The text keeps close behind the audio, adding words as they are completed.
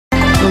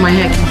my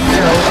heck, he's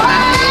so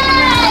flappy.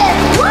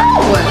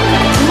 Whoa!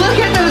 Look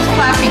at those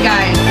flappy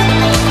guys.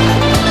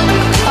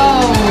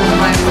 Oh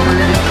my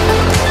word.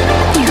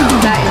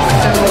 That is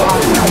so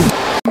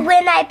awesome.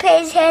 When I pet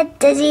his head,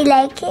 does he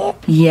like it?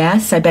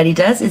 Yes, I bet he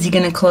does. Is he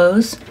gonna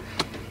close?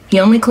 He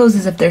only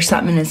closes if there's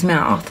something in his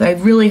mouth. I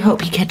really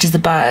hope he catches a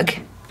bug.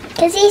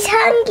 Because he's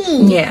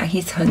hungry. Yeah,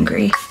 he's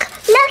hungry.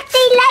 Look,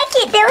 they like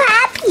it. They're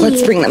happy.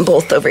 Let's bring them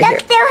both over here.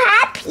 Look, they're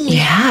happy.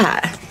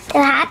 Yeah.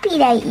 They're happy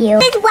that you.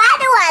 There's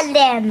water on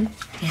them.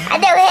 Yeah.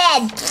 On their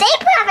heads. They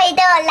probably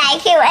don't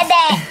like it when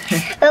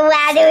the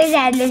water is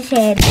on their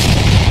head.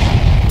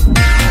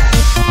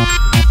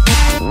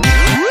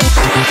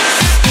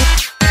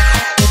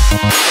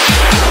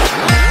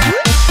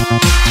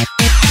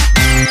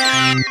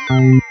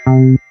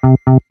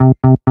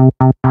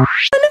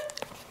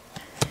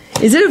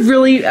 Is it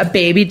really a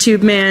baby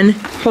tube, man?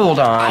 Hold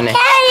on.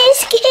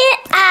 Guys, get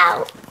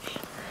out.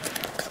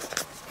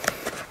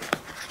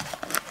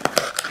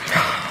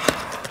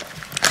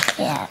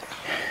 Yeah.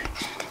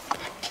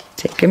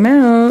 Take him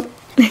out.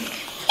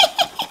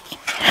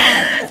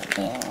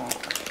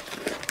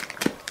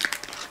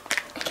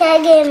 Can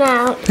I get him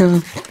out?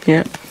 Oh,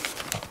 yeah.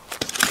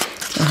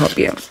 I'll help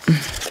you.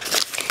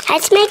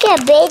 Let's make a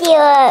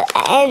video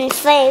and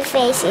funny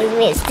faces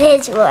with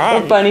this A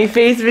one. funny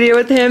face video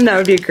with him? That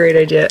would be a great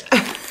idea.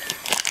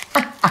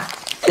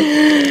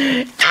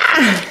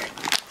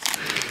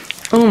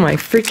 Oh my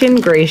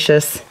freaking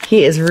gracious.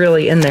 He is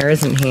really in there,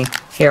 isn't he?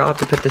 Here, I'll have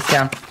to put this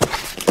down.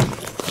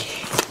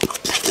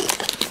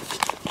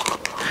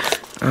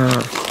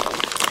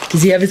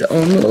 Does he have his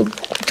own little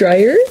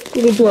dryer?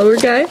 Little blower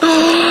guy?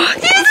 Oh,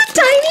 he has a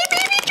tiny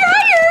baby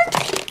dryer!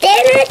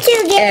 They're not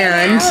too good.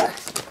 And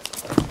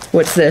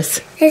what's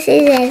this? This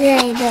is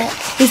a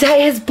book. Is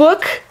that his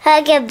book?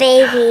 Hug a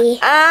baby.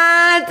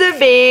 Ah, it's a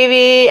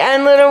baby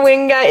and little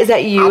wing guy. Is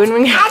that you and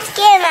wing guy? Let's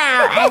get him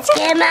out. Let's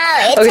get him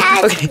out. It's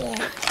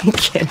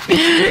Okay.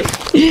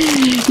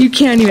 You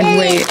can't even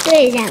wait.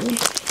 Where's that one?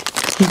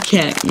 You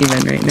can't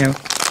even right now.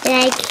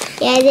 Yeah,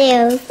 I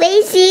do.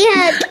 Facey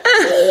hug.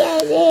 Yeah,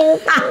 I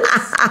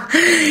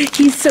do.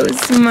 He's so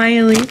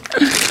smiley.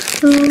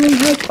 Oh my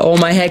heck. Oh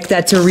my heck,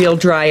 that's a real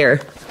dryer.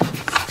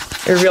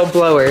 A real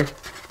blower.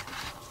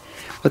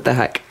 What the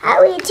heck? How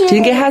are we doing? Do you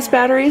think it has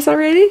batteries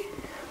already?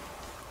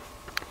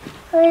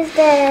 Where's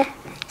the...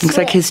 Looks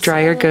like his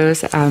dryer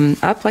goes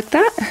up like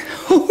that.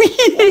 Oh, he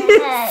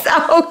is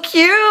so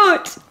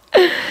cute.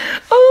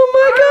 Oh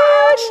my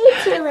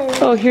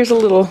gosh. Oh, here's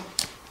a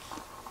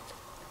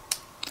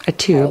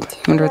tube. I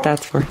wonder what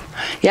that's for.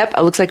 Yep,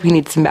 it looks like we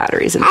need some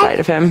batteries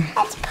inside of him.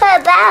 Let's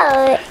put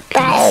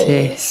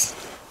batteries.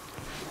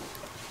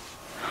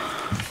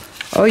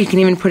 Oh, you can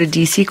even put a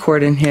DC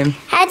cord in him.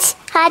 That's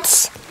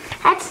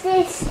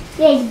this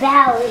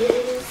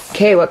batteries.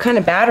 Okay, what kind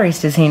of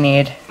batteries does he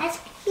need?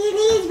 He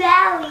needs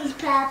batteries,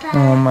 Papa.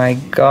 Oh my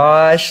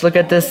gosh, look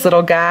at this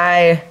little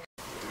guy.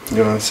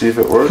 You want to see if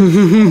it works?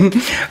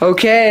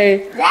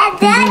 Okay.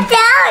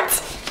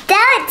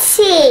 Don't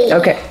see.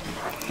 Okay.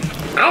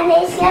 I'm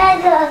just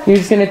gonna go. You're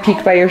just gonna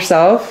peek by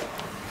yourself?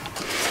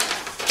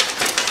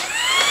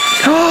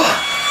 Can't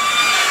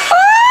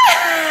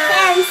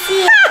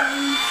see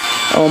him.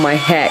 Oh my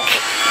heck.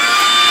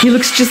 He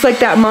looks just like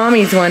that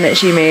mommy's one that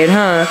she made,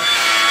 huh?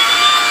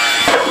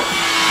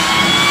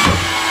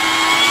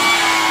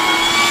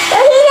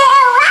 He's a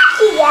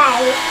wacky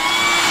guy.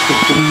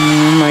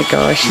 Oh my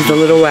gosh, he's a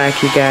little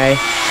wacky guy.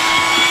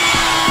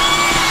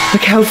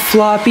 Look how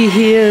floppy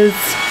he is.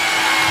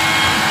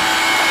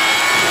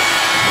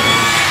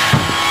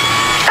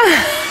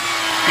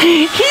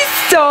 He's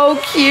so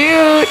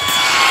cute.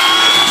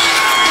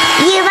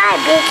 You might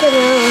break him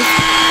off.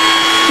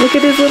 Look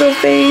at his little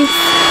face.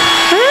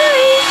 Hi.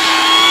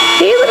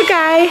 Hey, little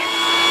guy.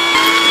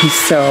 He's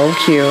so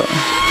cute.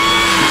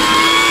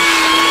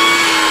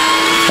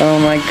 Oh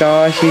my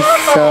gosh, he's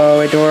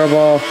so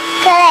adorable.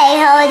 Can I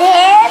hold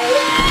him?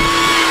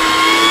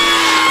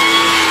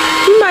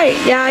 You might,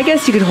 yeah, I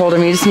guess you could hold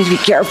him. You just need to be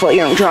careful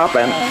you don't drop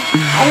him. And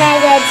I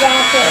go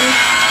drop him.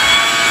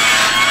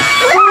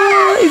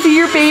 Oh, is he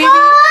your baby?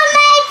 Oh,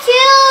 my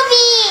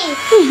Tubi!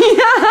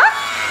 Yeah.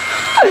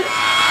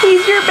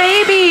 He's your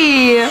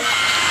baby.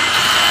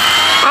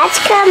 Let's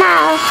come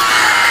out.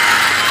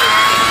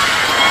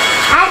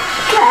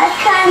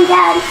 Let's come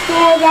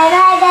downstairs. And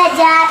I go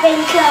drop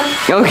and come.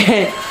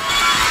 Okay.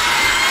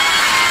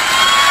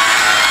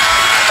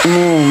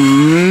 Oh,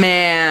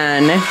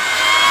 man.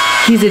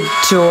 He's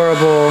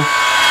adorable.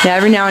 Yeah,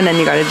 every now and then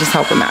you gotta just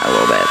help him out a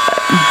little bit, but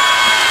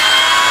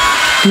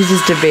he's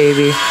just a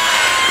baby.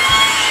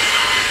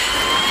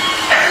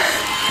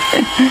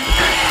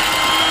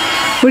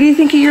 What do you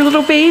think of your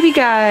little baby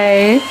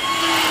guy?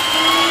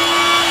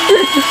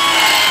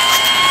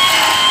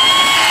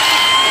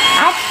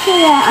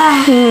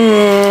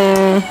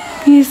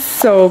 He's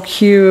so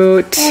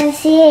cute. I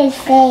see his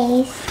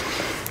face.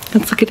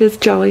 Let's look at his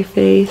jolly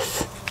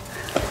face.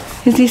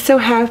 Is he so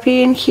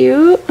happy and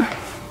cute?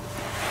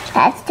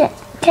 That's the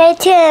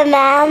cartoon,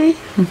 Mom.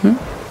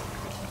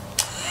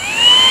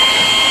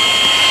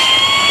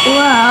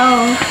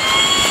 Whoa.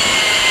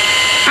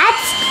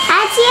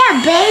 see a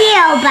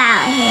video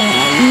about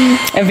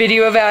him. A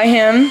video about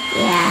him?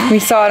 Yeah. We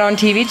saw it on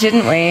TV,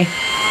 didn't we?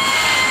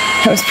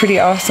 That was pretty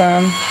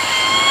awesome.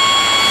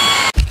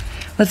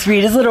 Let's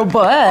read his little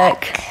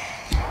book.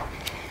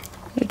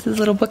 What's his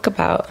little book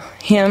about?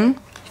 Him.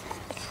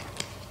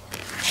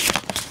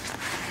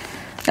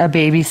 A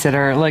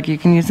babysitter. Look, you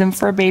can use him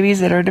for a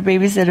babysitter to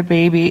babysit a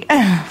baby.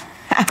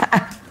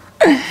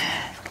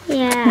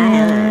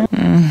 Yeah.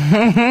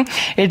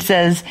 It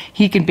says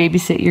he can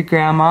babysit your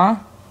grandma.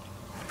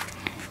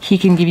 He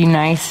can give you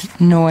nice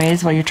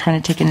noise while you're trying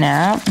to take a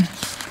nap.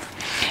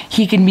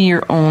 He can be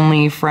your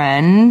only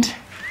friend.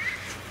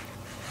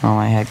 Oh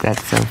my heck,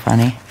 that's so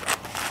funny.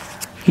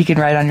 He can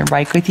ride on your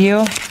bike with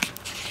you.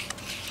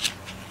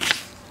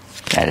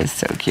 That is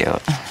so cute.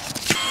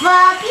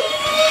 Bobby,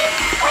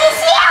 we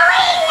see a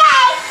wing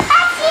guy.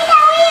 I see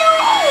the wing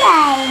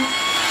guy.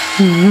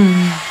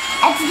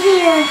 I see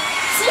the wing.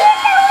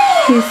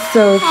 He's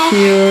so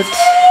cute.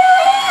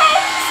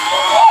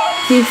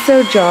 He's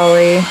so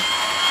jolly.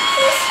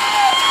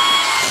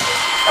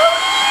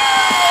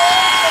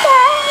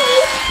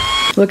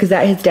 Look, is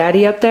that his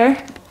daddy up there?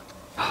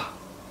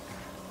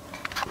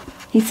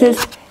 He says,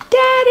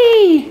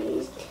 Daddy!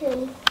 He's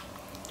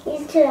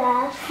too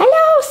loud.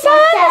 Hello,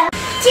 son!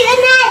 Turn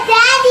that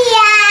daddy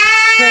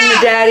on. Turn the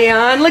daddy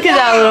on. Look at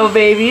that little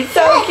baby.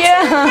 So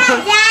Turn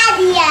that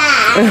daddy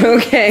on.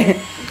 cute. Okay.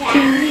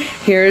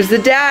 Here's the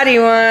daddy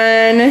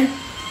one.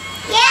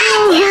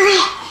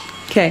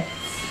 Yeah. Okay.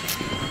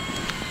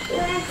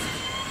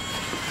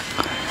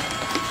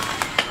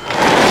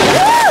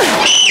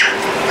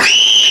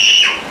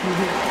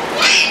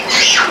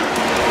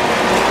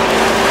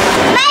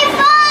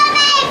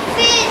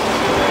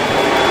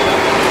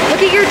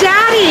 Look at your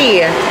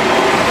daddy.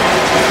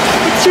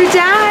 It's your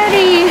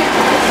daddy.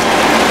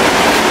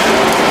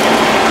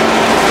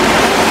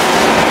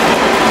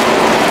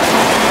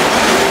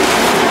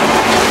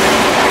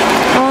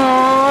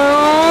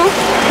 Aww.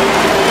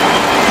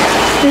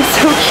 It's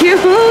so cute.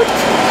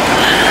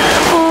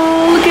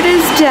 Oh, look at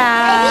his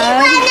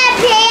dad. You wanna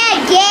play a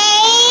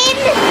game?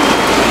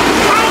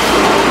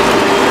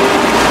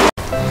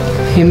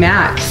 Hey,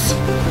 Max.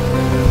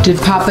 Did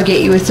Papa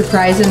get you a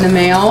surprise in the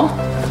mail?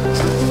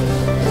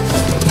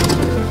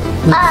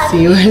 Let's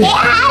see what It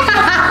has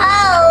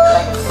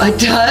it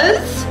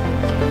does?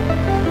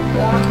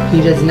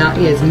 He does not.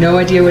 He has no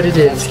idea what it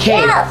is.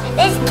 Okay. no,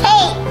 it's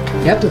tape.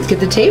 Yep, let's get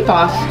the tape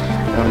off.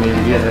 Want me to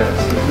get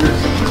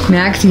it?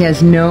 Max, he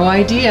has no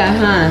idea,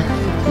 huh?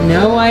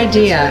 No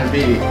idea.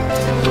 Be.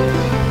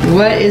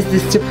 What is the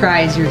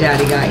surprise your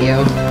daddy got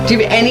you? Do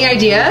you have any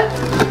idea?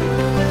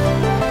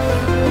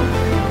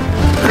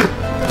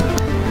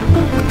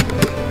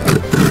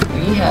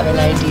 We have an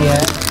idea.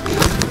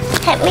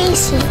 Let me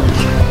see.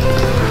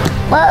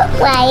 Well,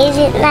 why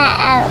isn't that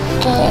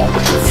outfit?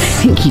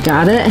 I think he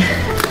got it.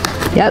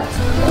 Yep.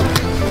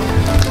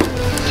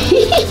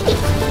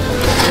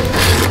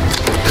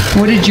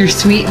 What did your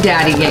sweet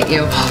daddy get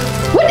you?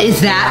 What is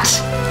that?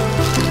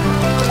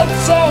 It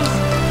says,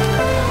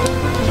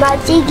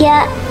 Monty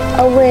got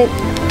a wing,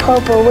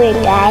 purple wing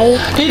guy.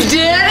 He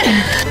did?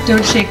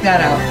 Don't shake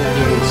that out.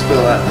 You can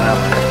spill that now.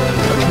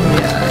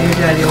 Yeah, your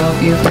daddy will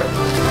help you.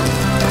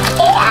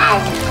 It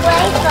has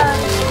flavor.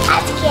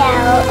 That's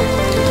cute.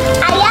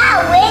 I got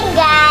a wing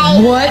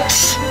guy. What?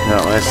 No,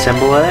 a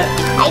symbol in it?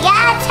 I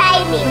got a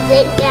tiny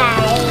wing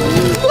guy.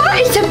 What?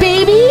 It's a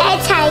baby?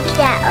 Let's take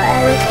that one.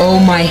 Oh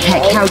my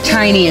heck, how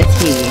tiny is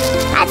he?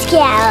 That's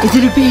cute. Is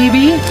it a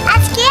baby?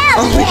 That's cute.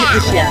 Oh, look at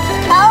this, yeah.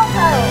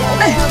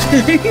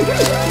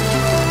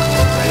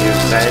 Are you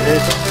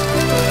excited?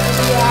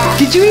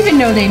 Did you even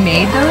know they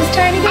made those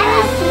tiny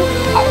guys?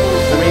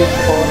 Let me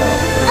pull it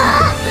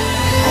out.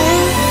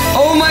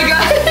 Oh my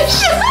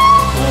gosh!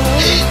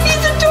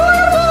 He's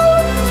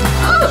adorable!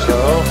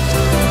 Show.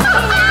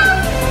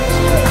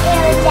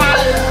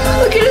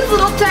 Look at his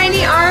little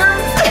tiny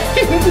arms!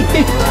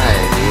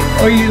 Right.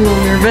 Are you a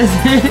little nervous?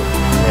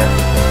 Yeah.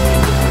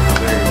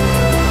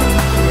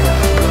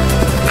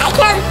 I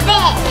can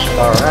fit.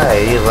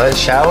 Alright,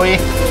 shall we?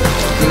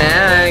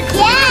 Max,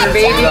 Yeah, your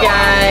baby so-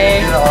 guy.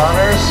 Do the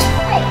honors?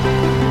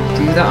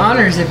 Do the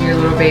honors of your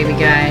little baby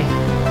guy.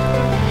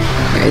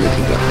 Here, you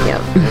can go.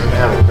 Yep. We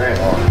have a very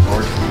long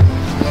cord.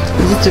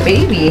 He's just a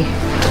baby.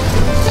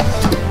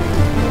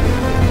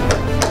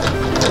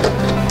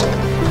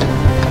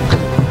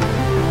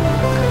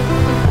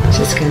 It's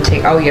just gonna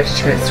take. Oh, you have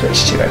to try to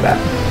switch too, I bet.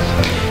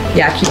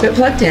 Yeah, keep it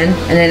plugged in,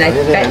 and then I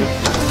Plug it bet in.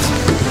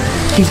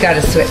 he's got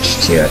to switch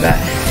too, I bet.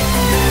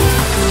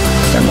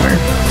 Somewhere.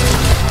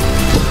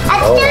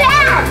 Let's do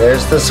that.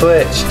 There's the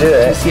switch. Do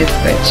I it. see a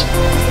switch.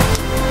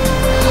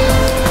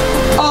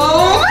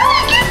 Oh my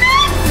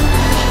goodness!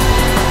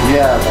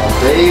 Yeah, the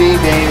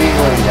baby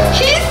wing guy.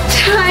 He's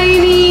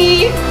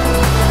tiny!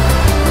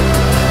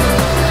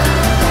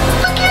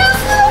 Look at his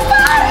little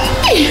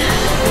body!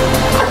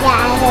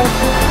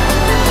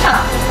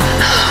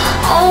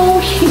 Oh,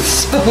 he's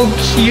so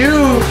cute!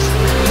 Look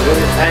at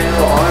his tiny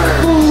little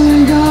arms. Oh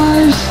my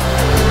gosh!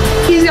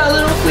 He's got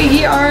little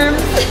squeaky arms.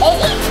 It's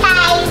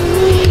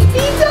tiny.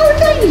 He's so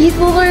tiny. He's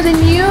littler than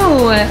you.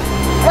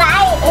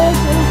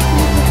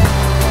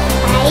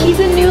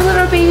 a new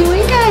little baby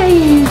wing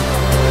guy.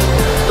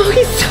 Oh,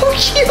 he's so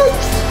cute.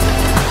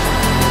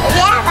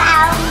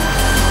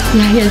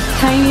 Yeah, he has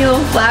tiny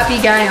little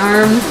flappy guy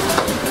arms.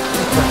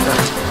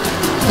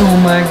 Oh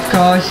my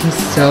gosh, he's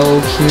so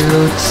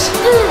cute.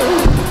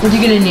 What are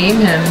you gonna name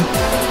him?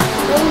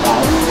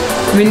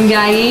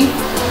 Ringai.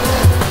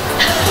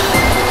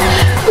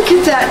 Look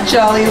at that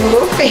jolly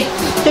little face.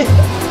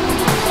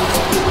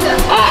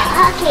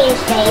 Okay,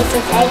 his face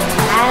is like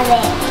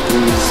rabbit.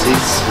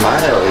 He's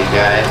smiley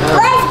guy, huh?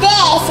 What's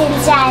this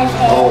inside of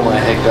him? Oh my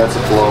heck, that's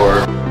a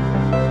blower.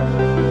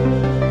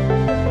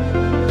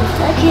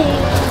 Okay.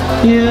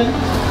 Yeah.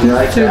 You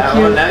like So that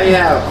cute. one? Now you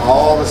have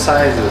all the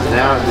sizes.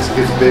 Now it just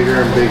gets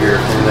bigger and bigger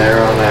from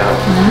there on out.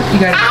 You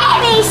got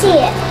Let me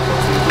see it.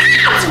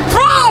 Ah, it's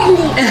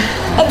windy.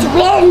 It's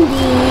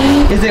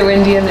windy. Is it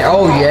windy in there?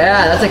 Oh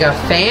yeah, that's like a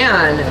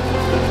fan.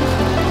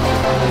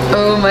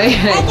 Oh my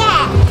heck.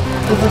 Okay.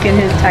 Let's look at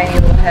his tiny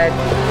little head.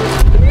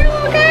 You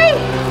okay?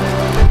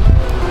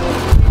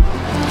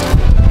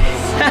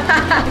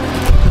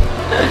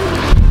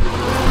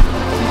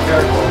 Be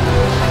careful.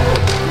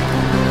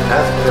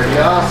 That's pretty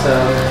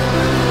awesome.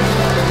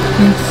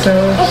 He's so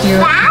It's cute.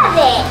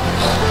 rabbit.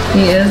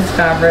 He is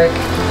fabric.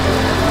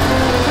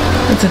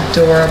 It's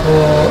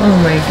adorable. Oh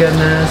my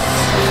goodness.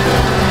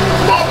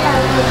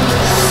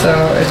 So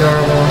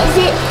adorable. Is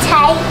it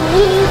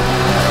tiny?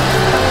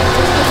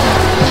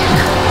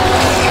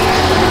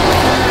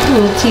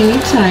 Little teeny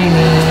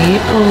tiny.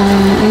 Oh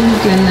my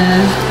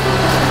goodness.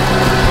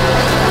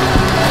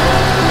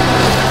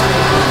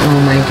 Oh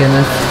my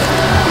goodness.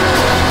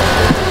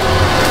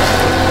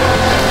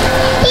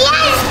 He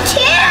has two.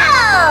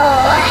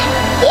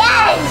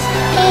 Yes,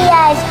 he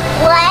has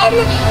one.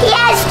 He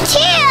has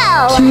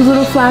two. Two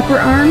little flapper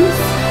arms?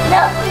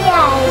 No, he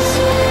has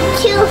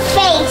two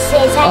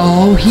faces.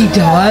 Oh, he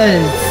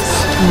does.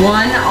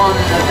 One on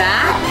the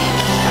back,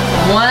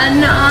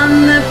 one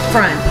on the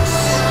front.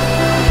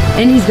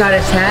 And he's got a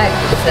tag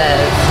that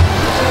says,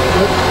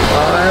 "Look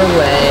our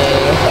way."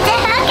 It's a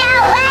look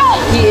our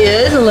way. He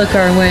is a look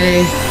our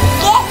way.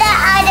 Get the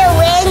other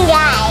wing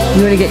guy.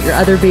 You want to get your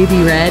other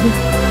baby red?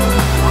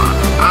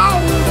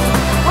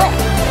 What?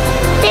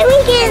 Did we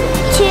get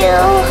two?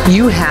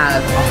 You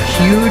have a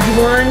huge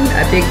one,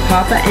 a big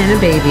papa, and a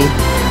baby.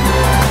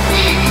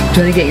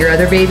 Do you want to get your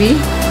other baby?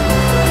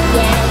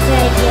 Yeah, it's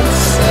a good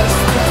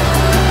sister.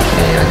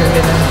 Okay, I'll go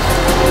get him.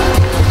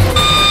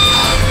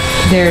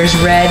 There's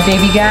red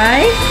baby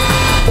guy,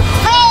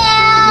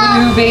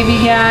 blue baby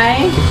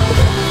guy.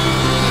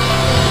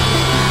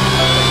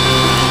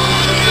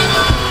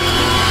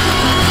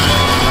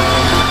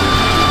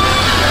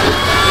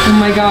 Oh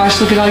my gosh,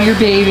 look at all your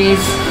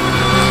babies.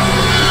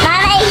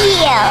 Mama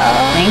here.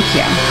 Thank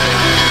you.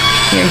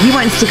 Here, he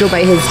wants to go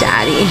by his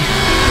daddy.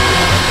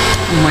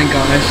 Oh my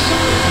gosh.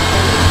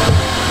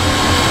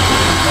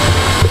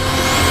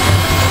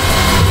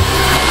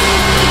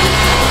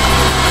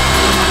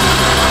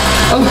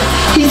 Oh,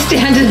 he's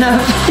standing up.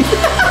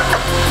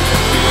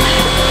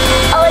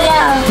 Oh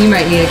no. You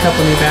might need a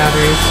couple new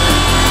batteries.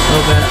 A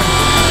little bit.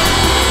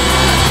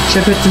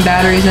 Should I put some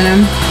batteries in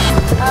him?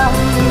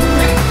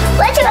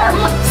 Which one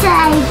should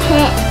I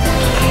pick?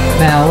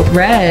 Well,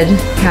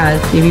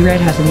 baby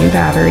red has a new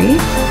battery.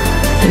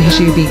 And he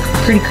should be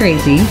pretty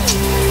crazy.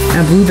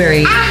 And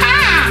blueberry.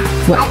 Aha!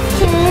 What? A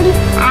tune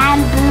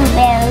and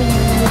blueberry.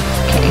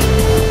 Okay.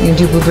 You gonna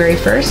do blueberry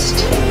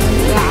first?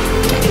 Yeah.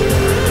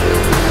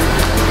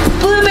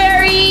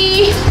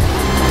 Blueberry!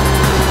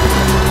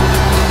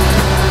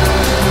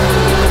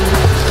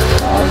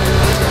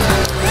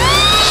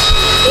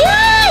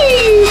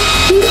 Yay!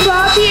 He's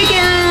floppy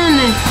again!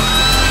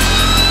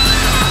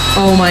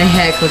 Oh my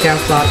heck, look how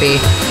floppy.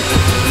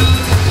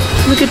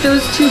 Look at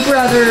those two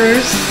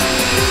brothers.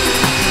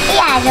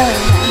 Yeah, those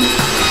ones.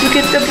 Look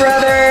at the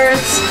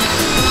brothers.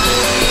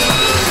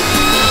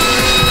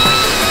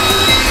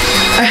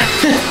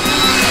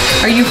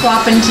 Are you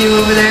flopping too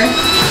over there?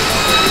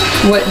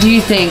 What do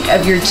you think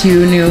of your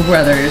two new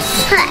brothers?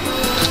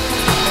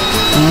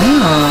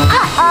 Oh.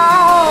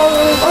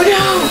 Uh-oh. Oh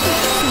no!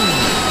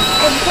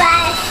 I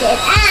blasted.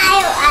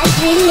 I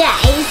was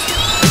nice.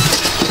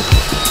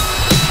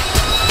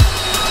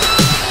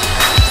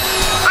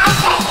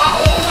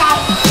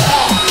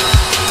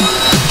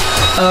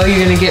 Oh,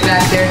 you're gonna get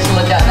back there to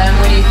look at them?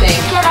 What do you think?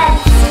 Come on,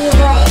 see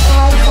what it looks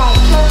like.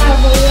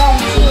 Come over here and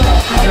see what it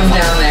looks like. Come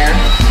down there.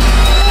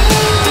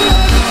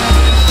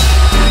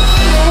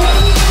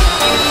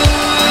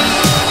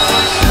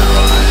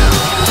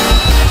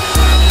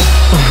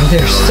 Oh,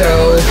 they're so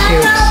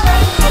cute.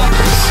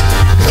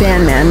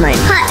 Dan Man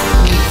might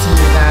need some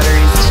new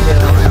batteries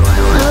too.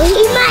 Oh,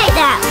 he might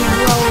not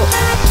float.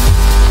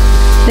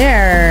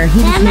 There, he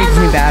just needs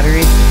new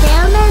batteries.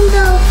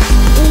 Remember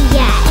we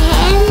got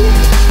him?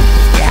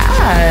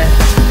 Yeah.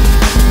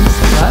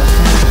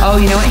 Oh,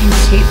 you know what? His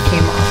tape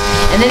came off.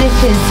 And then if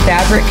his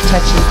fabric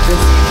touches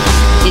this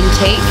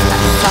intake,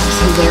 that sucks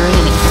his air in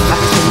and it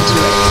sucks into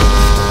it.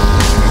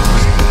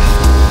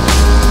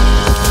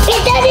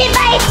 It does it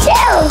by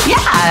two.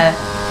 Yeah.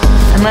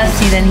 Unless,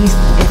 see, then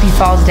if he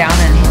falls down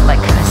and he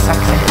like kind of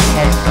sucks at his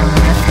head from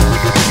there.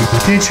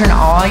 You're gonna turn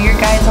all your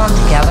guys on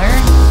together,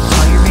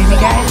 all your baby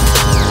guys.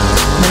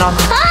 And then I'll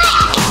go.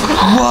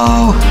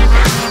 Whoa!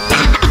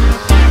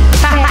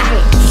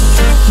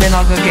 Then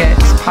I'll go get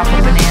Papa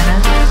Banana.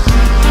 Oh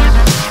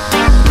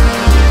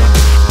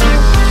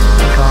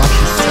my gosh,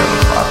 he's so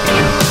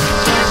floppy.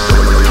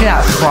 Look at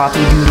that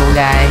floppy doodle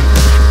guy.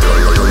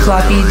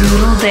 Floppy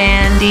doodle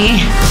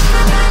dandy.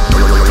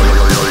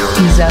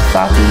 He's a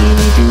floppy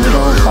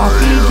doodle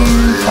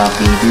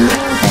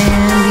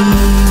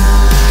dandy.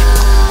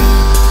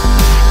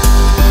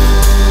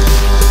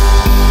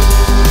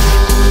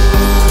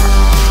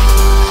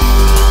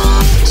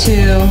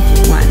 2,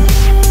 1.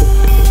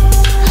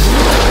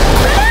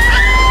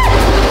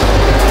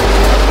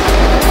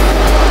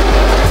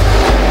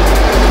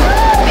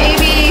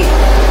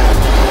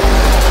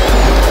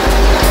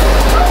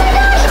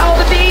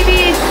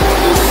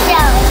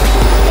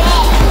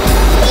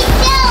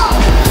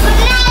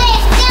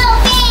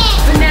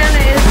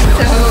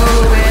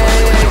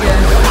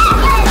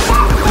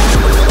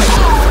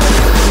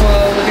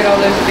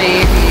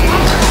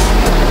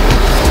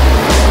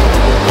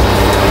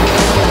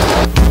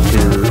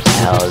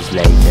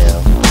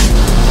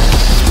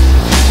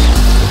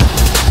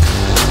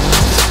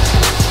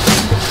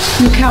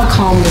 Look how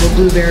calm little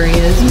Blueberry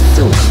is. He's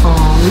so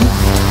calm.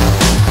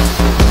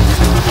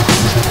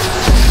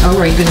 Oh,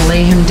 are you going to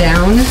lay him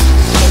down?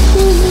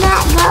 He's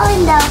not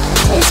going though.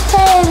 Just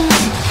put him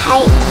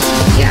tight.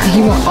 Yeah,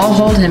 he won't. I'll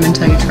hold him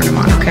until you turn him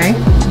on, okay?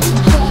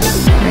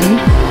 Ready?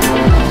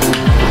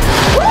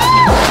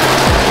 Woo!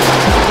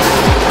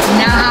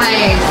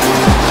 Nice.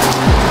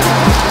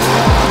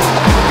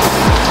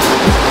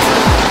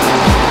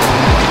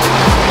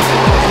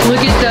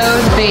 Look at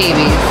those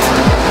babies.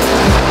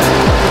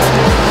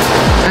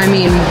 I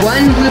mean,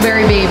 one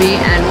Blueberry baby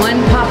and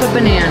one Papa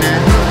Banana.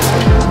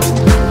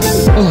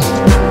 Oh,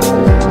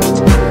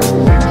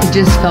 he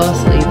just fell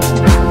asleep.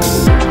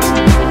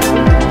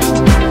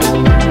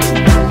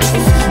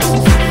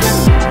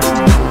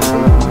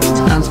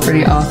 That's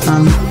pretty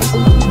awesome.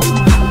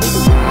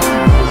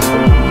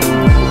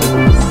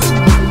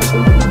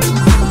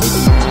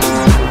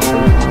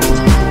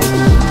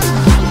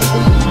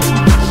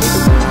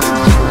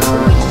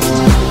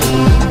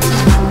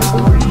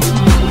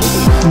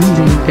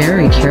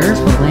 Very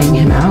careful laying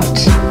him out.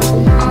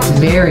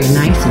 Very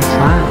nice and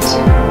flat.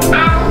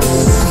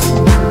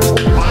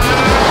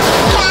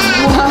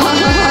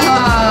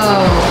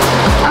 Whoa!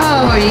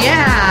 Oh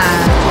yeah!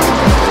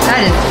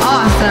 That is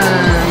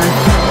awesome!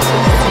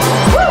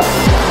 Woo!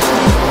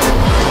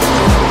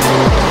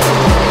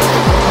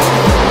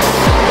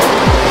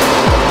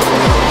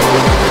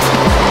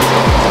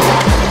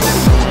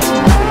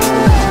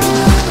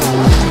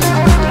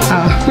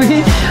 Oh,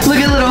 look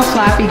at little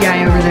flappy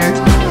guy over there.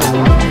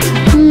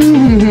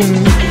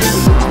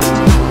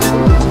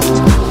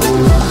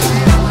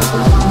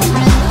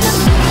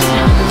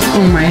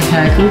 Oh my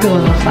heck, look at a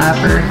little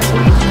flapper.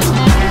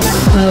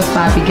 Little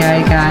flappy guy.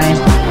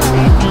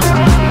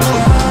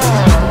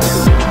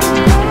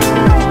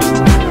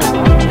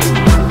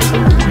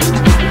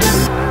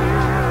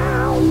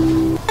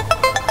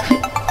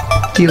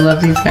 Do you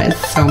love these guys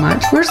so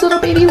much? Where's little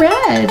baby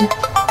Red?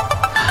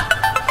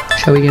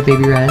 Shall we get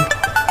baby Red?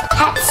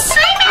 That's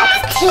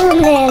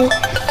Tooele.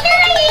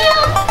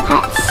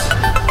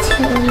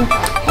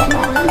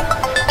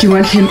 Do you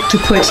want him to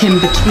put him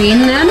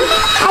between them?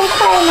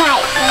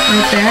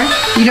 Right there?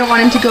 You don't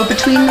want him to go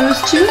between those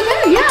two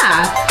there?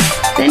 Yeah.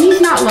 Then he's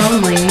not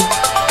lonely.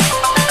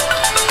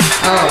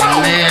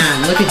 Oh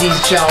man, look at these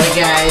jolly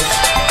guys.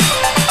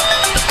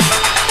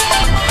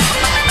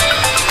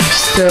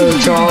 So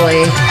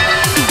jolly.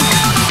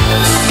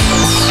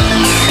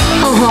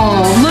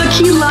 Oh, look,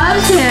 he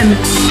loves him.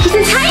 He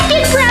says, hi,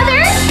 big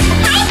brother.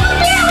 Hi,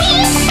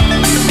 Blueberry.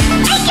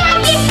 I got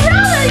big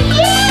brother,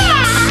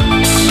 yeah.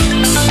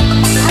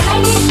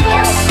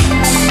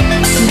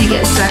 Did he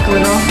get stuck a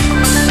little?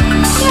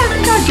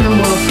 Give him a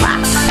little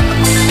flap.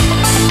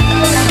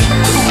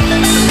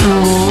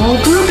 Oh,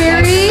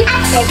 Blueberry.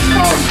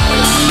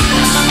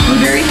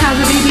 Blueberry has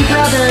a baby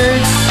brother.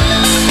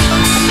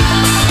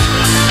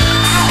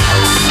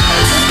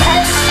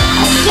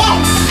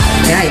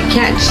 Yeah, you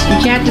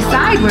can't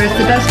decide where's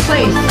the best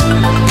place.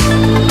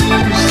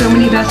 There's so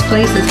many best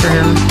places for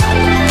him.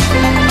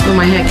 Oh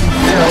my heck, he's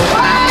so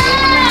flappy.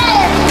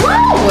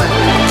 Woo!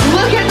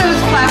 Look at those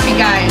flappy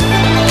guys.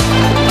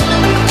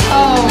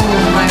 Oh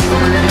my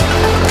word.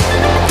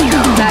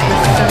 That is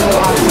so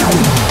awesome.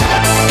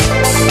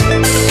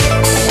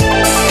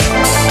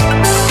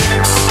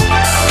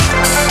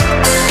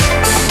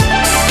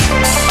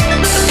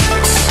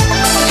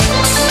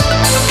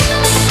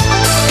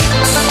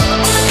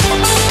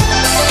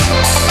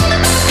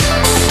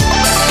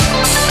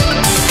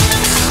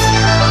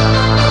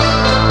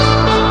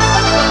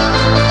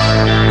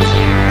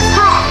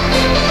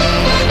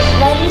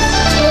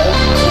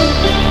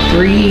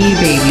 Three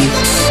babies.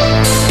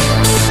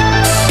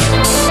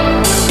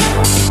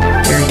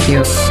 Very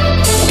cute.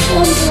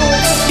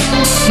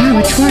 Yeah,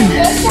 which one?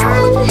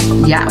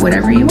 Yeah,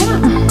 whatever you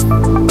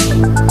want.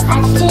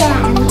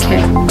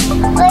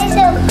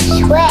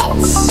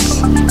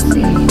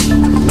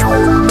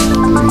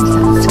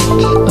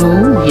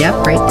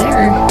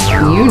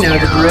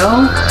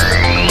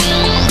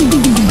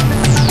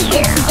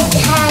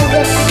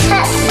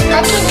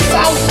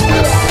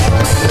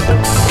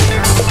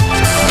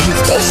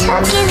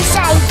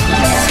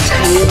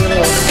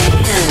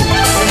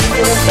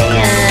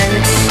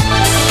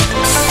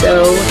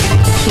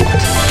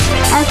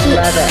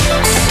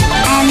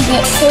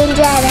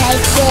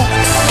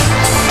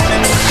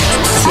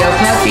 See how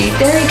puppy.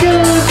 There he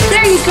goes.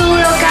 There you go,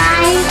 little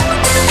guy.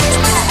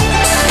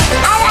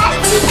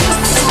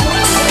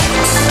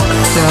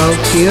 So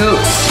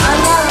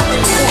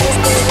cute.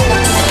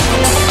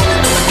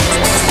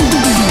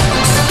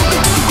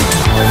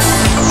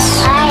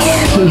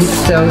 He's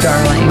so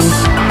darling.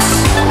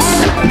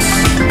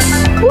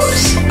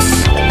 Whoops!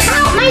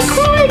 Ow, my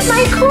cord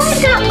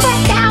got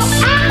plucked out.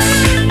 Ah.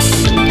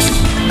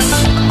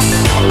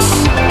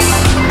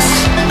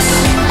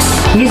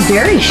 He's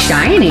very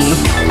shiny.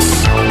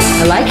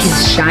 I like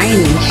his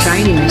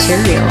shiny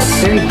material. It's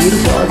very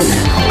beautiful, isn't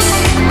it?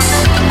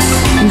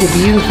 He's a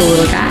beautiful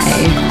little guy.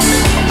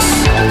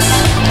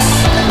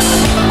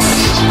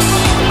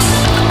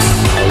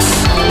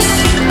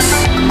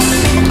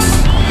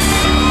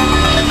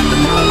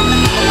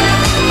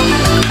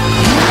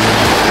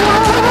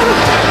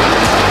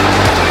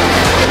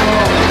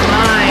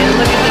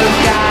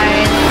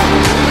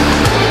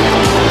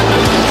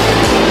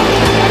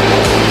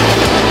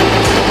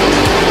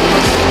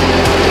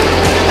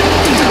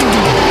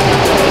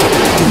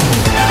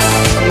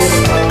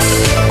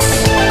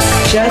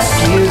 Just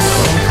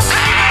beautiful.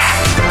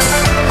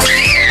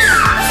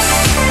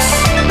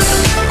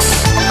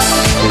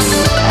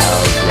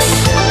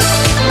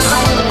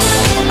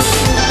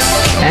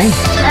 Okay.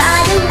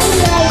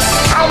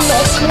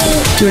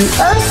 Doing a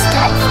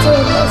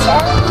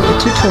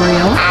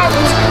tutorial.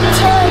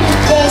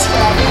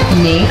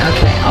 Me?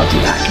 Okay, I'll do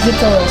that because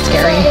it's a little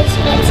scary.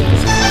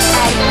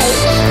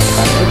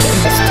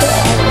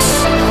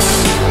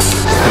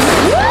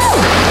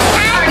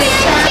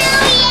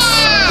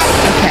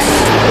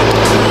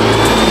 Okay.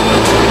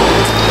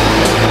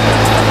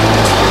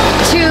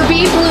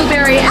 Tooele,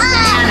 blueberry, and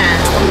banana.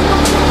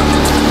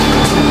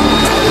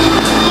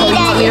 Oh, you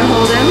want me to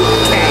hold him?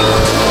 Okay.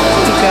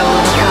 You go,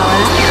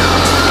 Alice.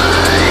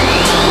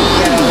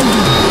 Go.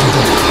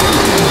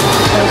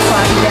 Go,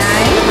 Floppy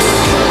guy.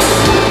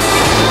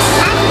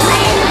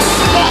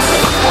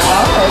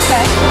 Oh,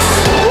 okay.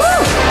 Woo!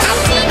 I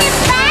see the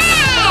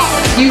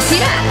bag. You see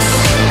that?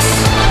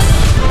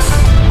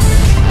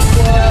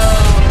 Whoa,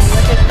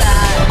 look at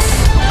that.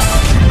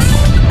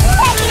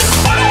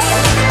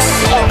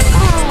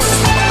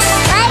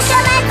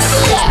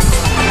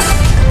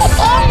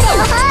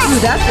 Ooh,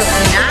 that's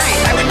really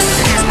nice. I would just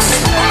have to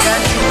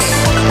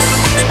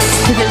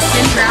because it's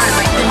thin brown and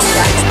my kids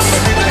like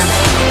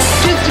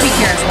just to be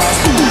careful.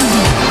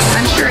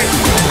 I'm sure it's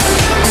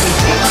pretty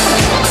safe.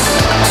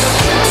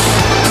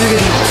 Look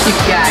at these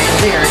cute guys.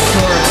 They are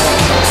adorable.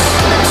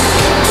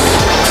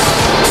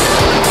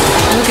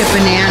 Look at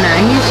Banana.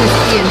 He's just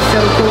being so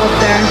cool up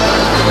there.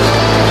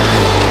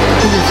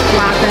 He's just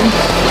flopping.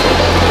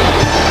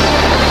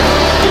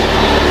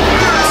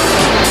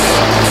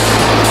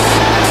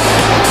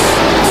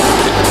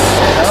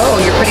 Oh,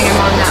 you're putting him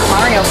on that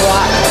Mario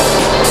block.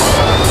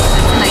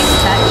 That's a nice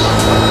touch.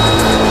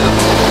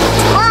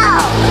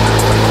 Wow.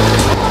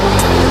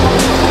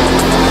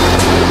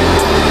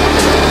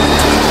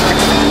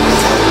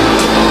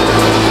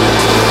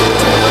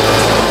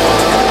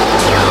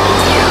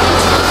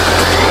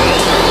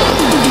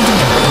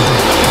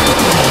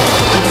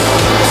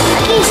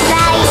 He's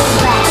very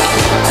wet.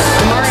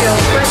 Mario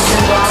friction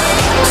block.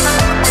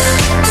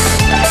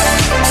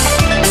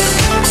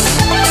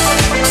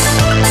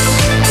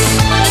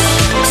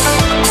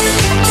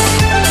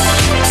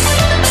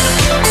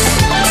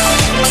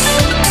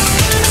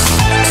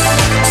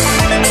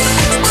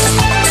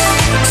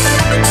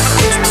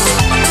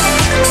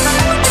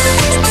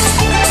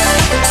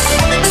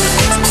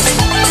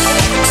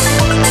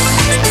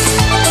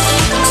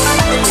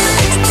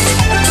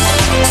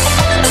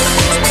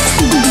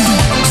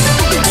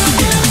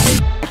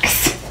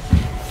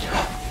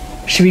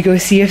 Should we go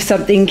see if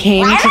something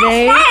came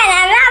today? I'm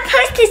not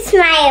supposed to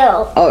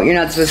smile. Oh, you're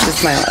not supposed to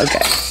smile. Okay.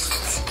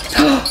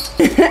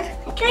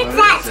 What's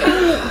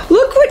that?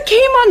 Look what came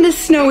on this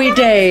snowy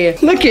day.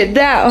 Look at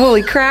that.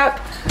 Holy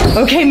crap.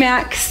 Okay,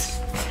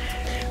 Max.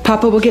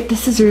 Papa will get the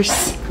scissors.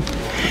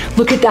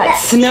 Look at that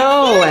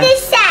snow. Do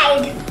this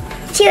side.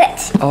 Do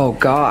it. Oh,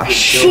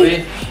 gosh.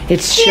 Chilly?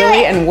 It's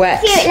chilly and wet.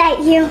 Do it like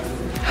you.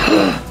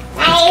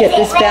 Let's get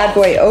this bad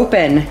boy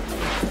open.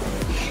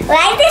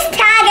 Like this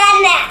tag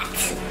on that.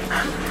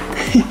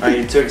 Are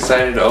you too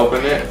excited to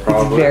open it?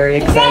 Probably. Very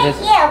It's like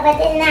excited. you, but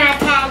there's not a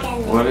tag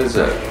on it. What is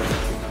it?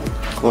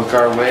 Look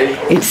our way?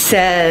 It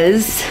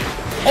says, Is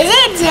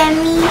it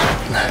Jimmy?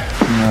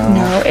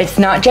 no, it's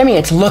not Jemmy.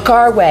 It's Look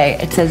Our Way.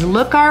 It says,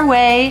 Look Our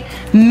Way,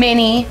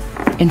 Mini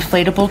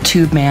Inflatable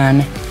Tube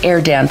Man Air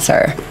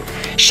Dancer.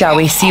 Shall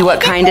we see what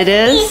kind it The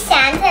is?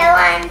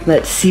 Santa one.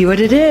 Let's see what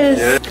it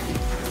is.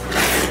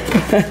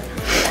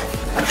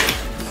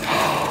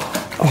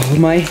 Oh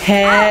my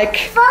heck.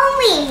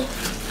 Foamy.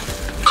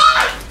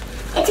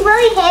 It's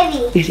really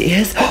heavy. It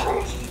is.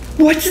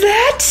 What's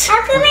that? How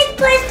come it's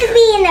supposed to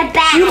be in a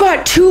bag? You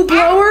got two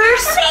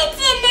blowers? How come it's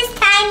in this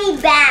tiny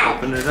bag?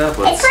 Open it up. It's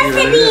Let's see supposed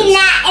what to it be is.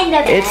 not in the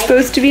bag. It's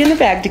supposed to be in the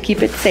bag to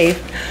keep it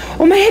safe.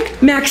 Oh my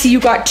heck, Maxie, you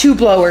got two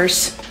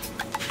blowers.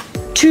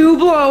 Two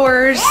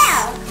blowers.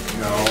 Wow.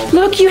 No.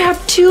 Look, you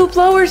have 2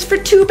 blowers for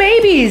 2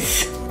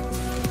 babies.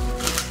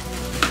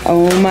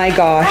 Oh my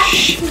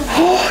gosh.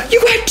 Oh, you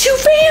got 2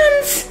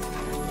 fans.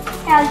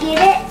 I'll get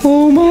it.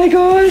 Oh my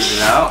gosh.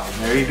 Now,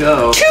 there you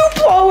go. 2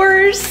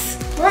 blowers.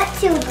 What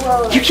 2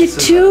 blowers? You get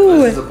This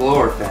 2. is a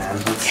blower fan.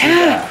 Let's see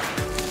Yeah. that.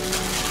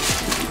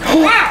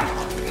 Wow.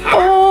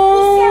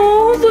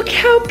 Oh, look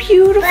how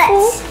beautiful.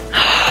 Let's-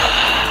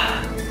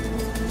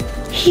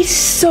 He's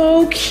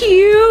so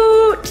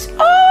cute.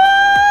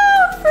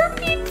 Oh, for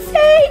Pete's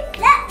sake.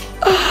 Look.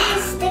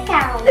 His stick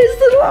out. His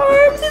little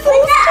arms, his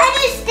little Look,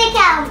 I just stick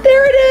out.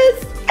 There it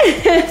is.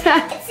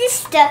 It's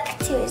just stuck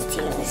to his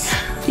teeth.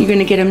 You're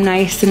gonna get him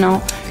nice and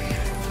all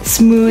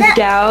smoothed Look,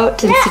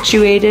 out and look.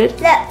 situated.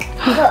 Look.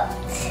 Look.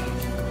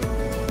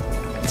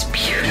 It's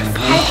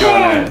beautiful. You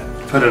want to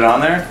put it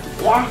on there?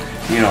 Yeah.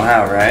 You know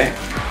how, right?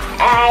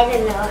 I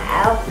don't know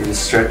how. You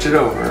just stretch it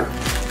over.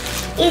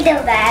 Either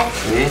bad.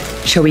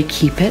 See? Shall we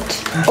keep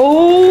it?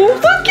 Oh,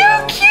 look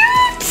how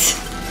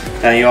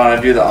cute! Now you want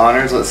to do the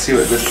honors? Let's see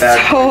what this bad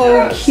boy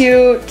So does.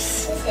 cute.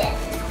 This is it.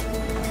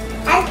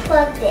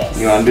 Unplug this.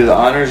 You want to do the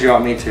honors? You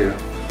want me to?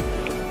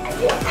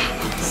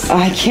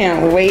 I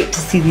can't wait to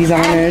see these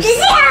honors. Does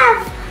it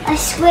have a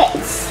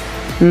switch?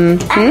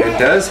 It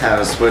does have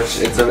a switch.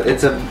 It's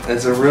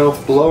a real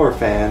blower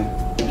fan.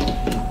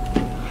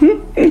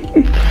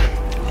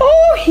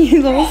 Oh, he's a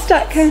little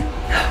stuck.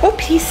 Oh,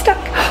 he's stuck.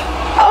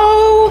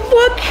 Oh,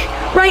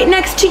 look, right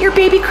next to your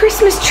baby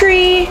Christmas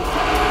tree.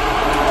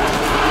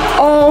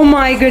 Oh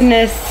my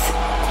goodness,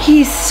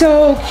 he's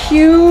so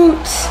cute.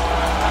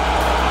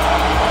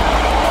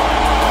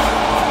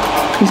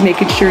 He's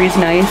making sure he's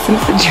nice and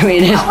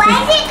situated. Why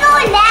is it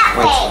going that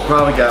Well, it's way?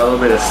 probably got a little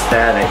bit of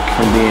static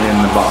from being in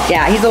the box.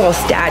 Yeah, he's a little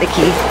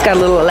staticky. He's got a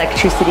little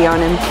electricity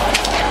on him.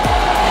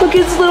 Look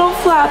at his little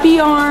flappy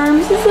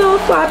arms, his little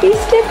flappy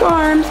stick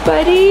arms,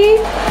 buddy.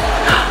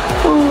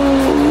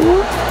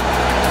 Oh.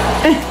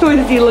 What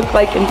does he look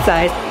like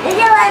inside? There's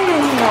a one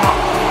in there.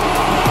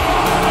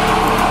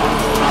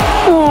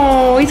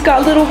 Oh, he's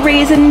got a little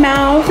raisin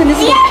mouth and his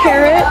little Yeah,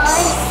 carrot.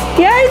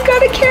 Yeah, he's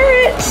got a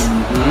carrot.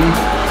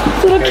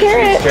 Little Here,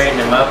 carrot. straighten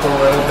him up a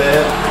little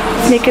bit.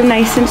 Make him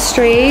nice and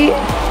straight.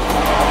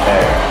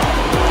 There.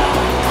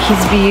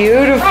 He's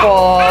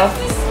beautiful. Let's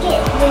just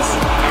get this.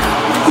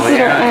 Oh, Little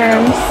yeah,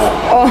 arms.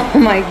 Oh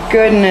my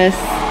goodness.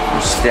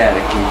 You're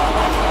staticky.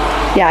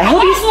 Yeah,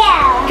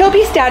 Yeah. he'll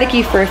be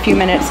staticky for a few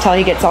minutes till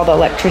he gets all the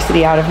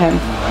electricity out of him.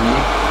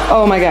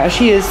 Oh my gosh,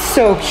 he is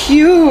so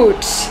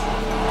cute.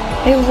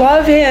 I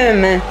love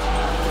him.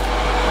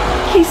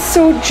 He's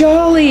so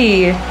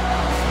jolly.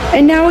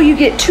 And now you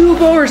get 2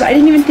 blowers. I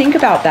didn't even think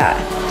about that.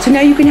 So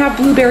now you can have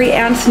Blueberry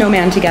and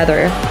Snowman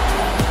together.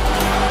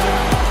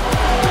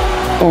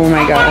 Oh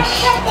my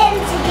gosh. Put them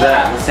together.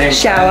 That the same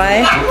Shall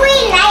I? That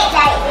green light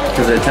light.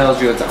 Because it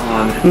tells you it's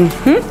on. It's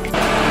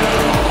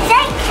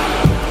like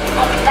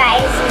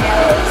Buzz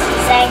nose.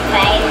 It's like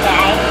Buzz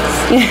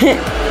eyes.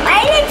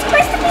 Why is it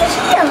supposed to be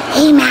here?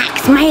 Hey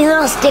Max, my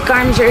little stick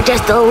arms are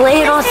just a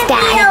little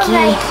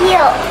staticky.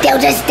 They're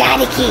just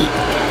staticky.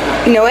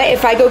 You know what?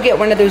 If I go get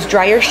one of those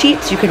dryer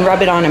sheets, you can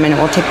rub it on him and it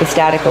will take the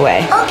static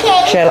away.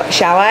 Okay.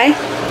 Shall I?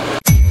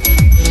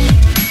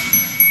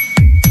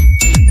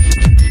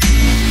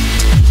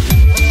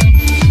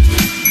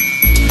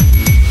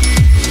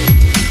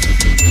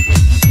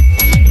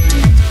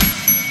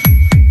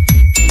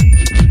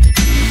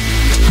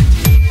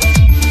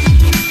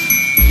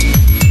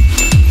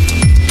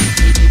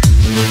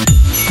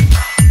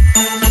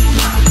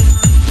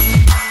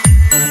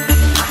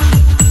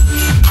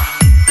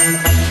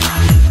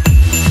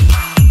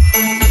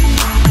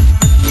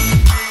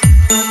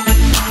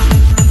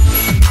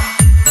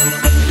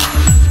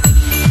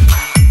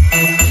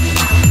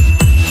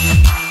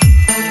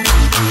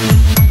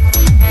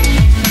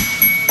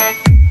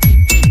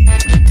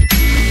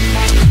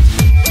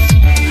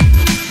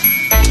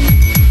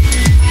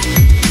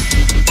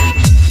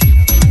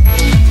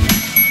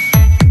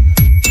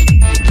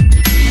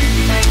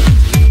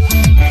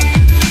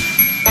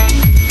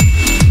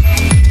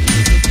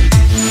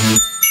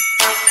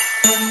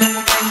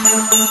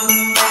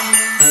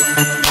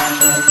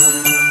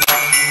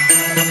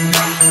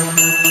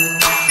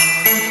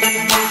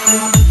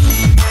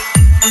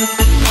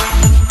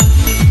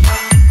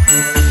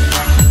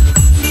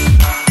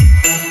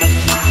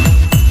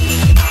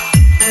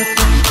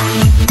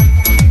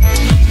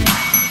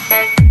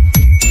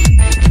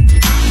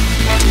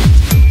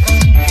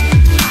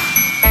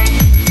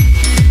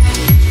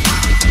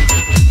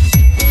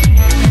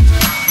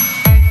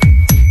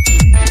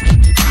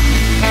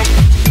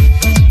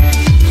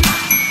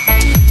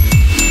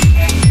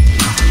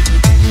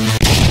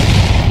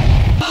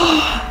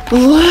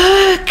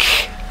 Look!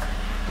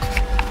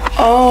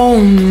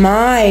 Oh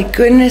my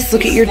goodness,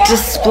 look at your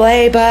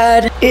display,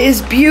 bud. It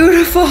is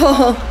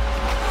beautiful.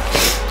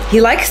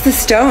 He likes the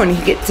stone.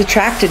 He gets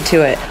attracted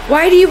to it.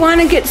 Why do you want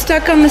to get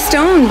stuck on the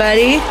stone,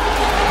 buddy?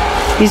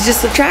 He's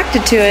just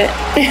attracted to it.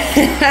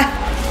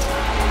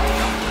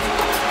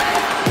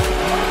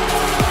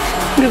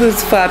 Look at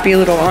those floppy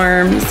little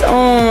arms.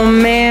 Oh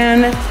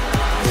man.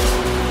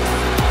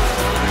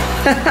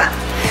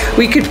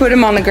 We could put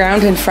him on the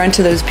ground in front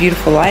of those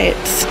beautiful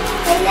lights.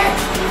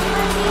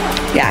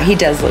 Yeah, he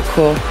does look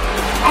cool.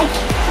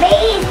 Maybe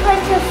he's going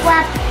to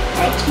flap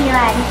like here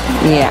on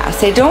here. Yeah,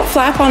 say don't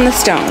flap on the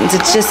stones.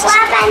 It's just,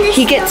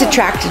 he gets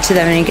attracted to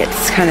them and he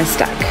gets kind of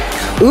stuck.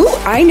 Ooh,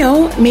 I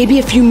know. Maybe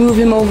if you move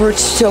him over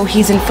so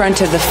he's in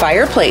front of the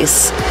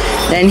fireplace,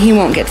 then he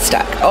won't get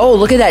stuck. Oh,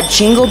 look at that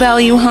jingle bell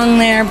you hung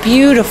there.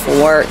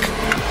 Beautiful work.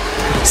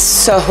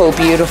 So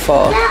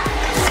beautiful.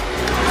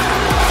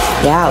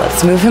 Yeah,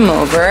 let's move him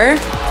over.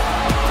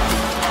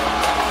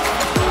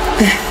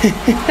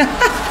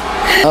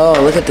 Oh,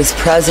 look at this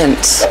present.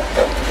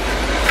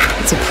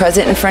 It's a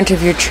present in front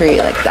of your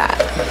tree like that.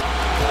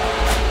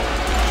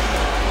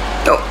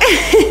 Oh,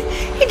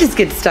 he just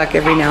gets stuck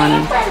every now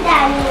and then.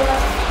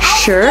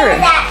 Sure.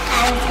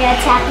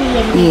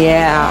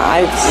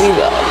 Yeah, we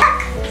will.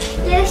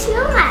 There's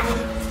snowman.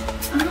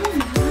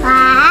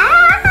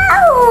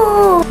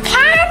 Wow!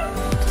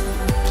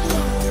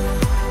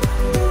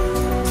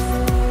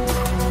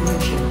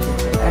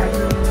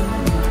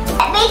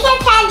 Make a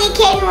candy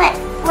cane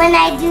when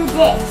I do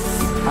this.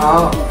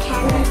 Oh. The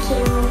candy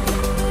cane.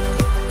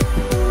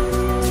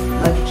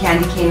 Like a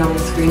candy cane on the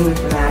screen with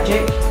the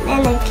magic.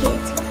 And the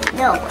kids.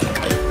 No.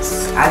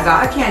 I've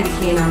got a candy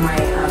cane on my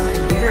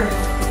computer.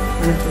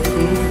 One of the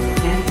things with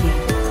the candy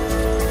cane.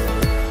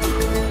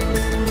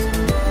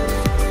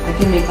 I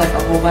can make like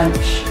a whole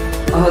bunch.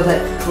 Oh,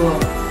 that's cool.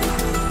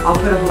 I'll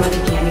put a whole bunch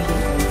of candy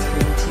canes on the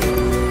screen too.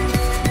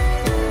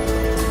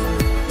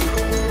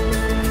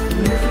 I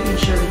wonder if we can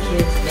show the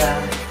kids the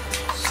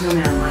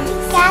snowman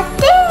lights. Got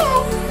this.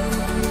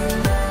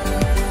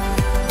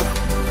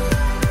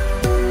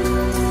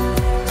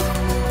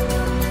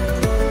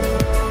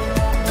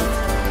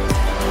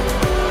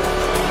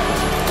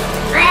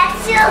 Let's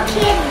show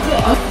kids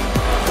this.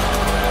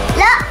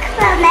 Look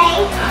for me.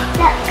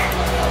 Look.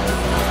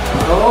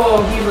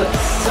 Oh, he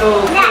looks so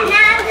Now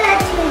I'm going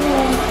to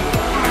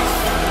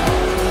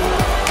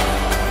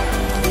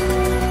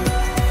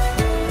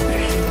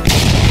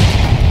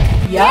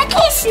Yep. Look,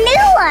 his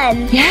new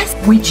one. Yes.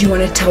 Wait, do you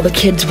want to tell the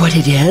kids what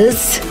it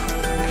is?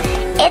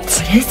 It's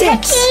What is the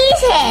it?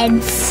 cheese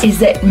heads.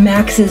 Is it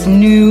Max's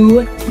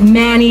new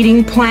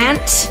man-eating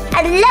plant?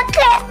 And look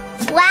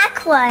at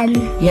black one.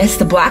 Yes,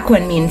 the black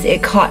one means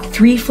it caught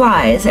 3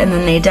 flies and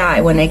then they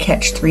die when they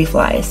catch 3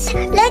 flies.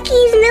 Look,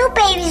 he's new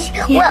babies.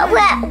 Yeah.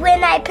 What,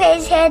 when I put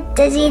his head,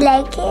 does he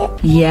like it?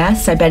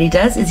 Yes, I bet he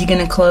does. Is he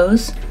gonna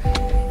close?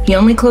 He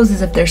only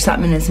closes if there's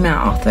something in his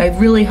mouth. I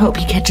really hope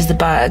he catches a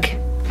bug.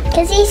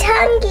 Because he's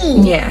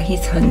hungry. Yeah,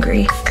 he's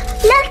hungry.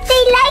 Look,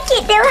 they like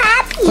it. They're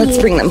happy. Let's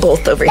bring them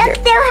both over here. Look,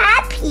 they're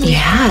happy.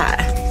 Yeah.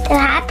 They're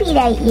happy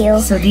like you.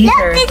 So these Look,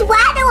 are- there's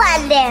water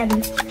on them.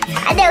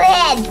 On their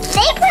head.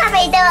 They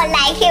probably don't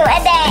like it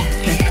when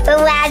the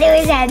water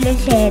is on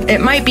his head. It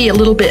might be a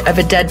little bit of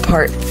a dead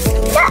part.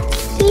 Look,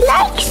 he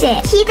likes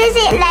it. He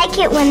doesn't like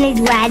it when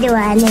there's water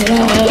on his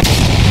head.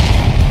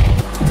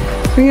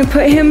 We're gonna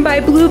put him by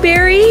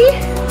Blueberry.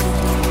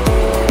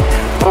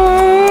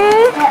 Aww.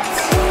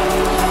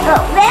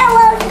 But where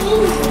will he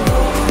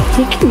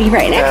be? He can be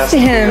right next to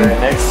him. Right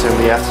next to him,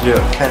 we have to do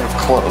it kind of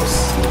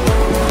close.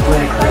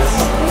 Wait, Chris.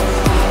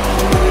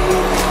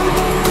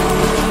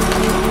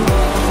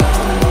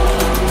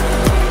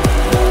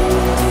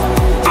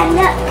 And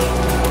look.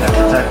 Have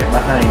to tuck it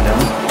behind him.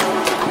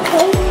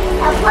 Okay,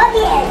 I'll plug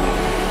it in.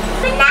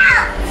 But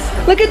now,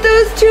 Look at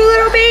those 2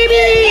 little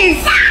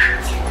babies.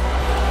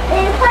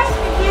 we're supposed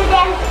to do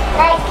them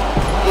like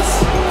this.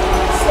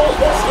 Say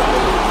this way.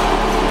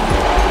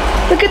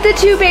 Look at the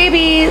 2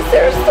 babies.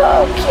 They're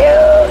so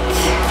cute.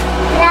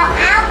 Now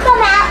I'll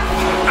come out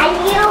and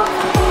you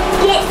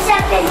get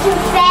something to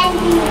fend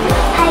you,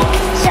 like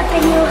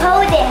something you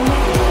hold in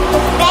to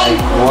fend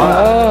you.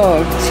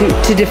 Oh,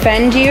 to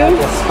defend you?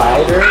 A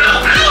spider? I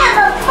have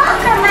a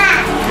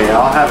Pokemon. Okay,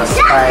 I'll have a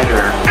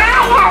spider.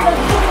 I have a.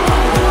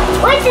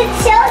 What's it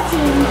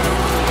tilting?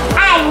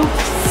 I will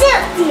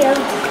tilt you.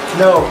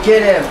 No,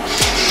 get him.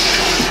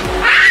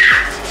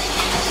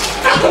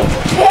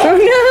 Oh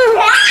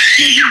no!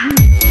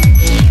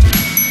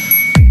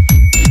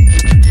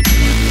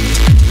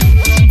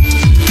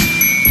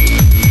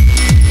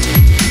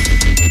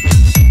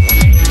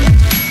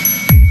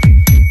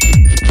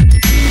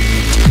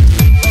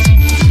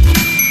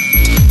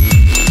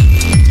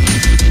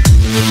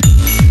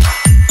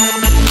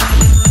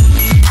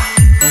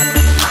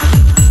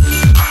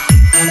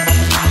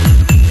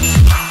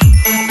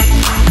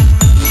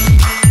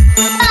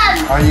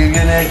 Are you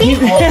gonna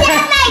explode? Get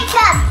my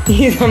cup.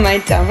 He's on my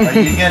tongue. Are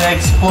you gonna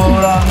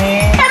explode on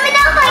me? Coming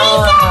over,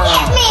 he's gonna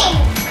get me.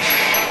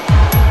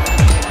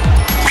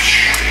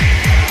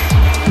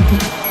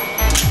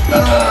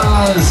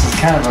 This is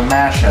kind of a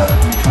mashup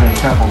between a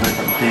couple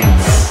different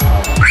things.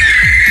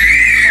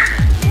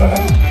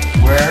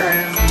 Where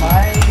is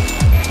my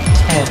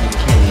candy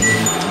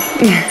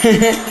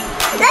cane?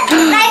 Look,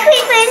 my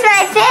creeper is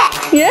my pet.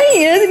 Yeah,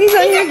 he is. And he's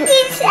on your.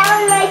 He's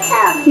on my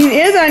tongue. He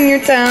is on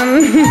your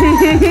tongue.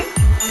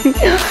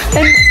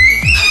 And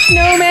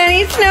snowman,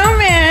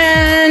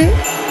 snowman.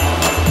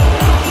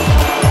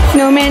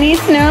 Snowman-y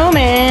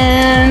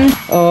snowman.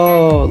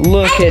 Oh,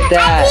 look at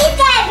that.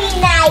 He's every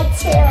night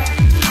too.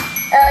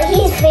 Oh,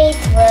 he's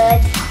faithful.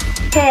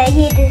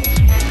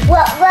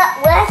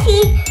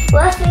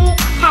 Wacky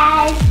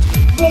has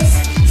this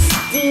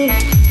Steve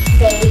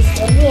face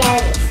and he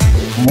has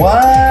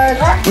What?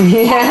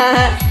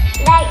 Yeah.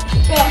 like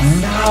this.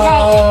 No.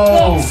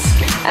 Like this.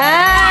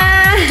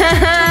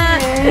 Ah.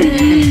 You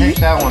can take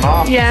that one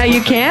off. Yeah,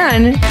 you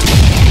can.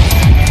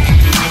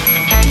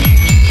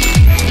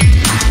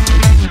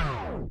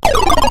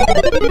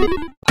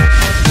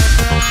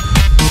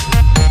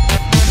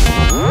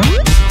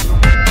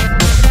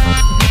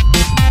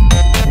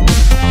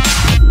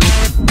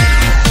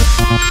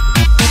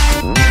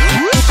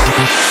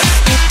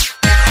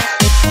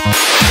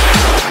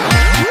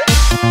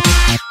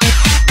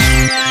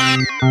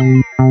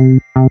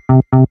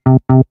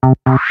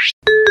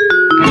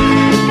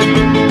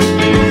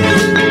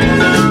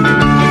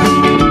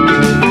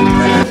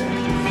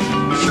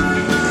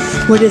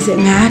 What is it,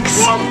 Max?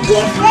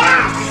 Get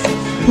that.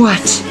 What?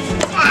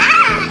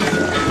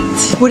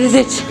 What is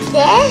it?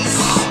 This.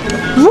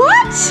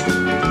 What?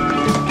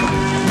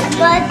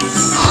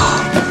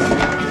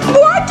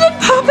 What did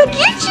Papa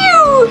get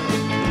you?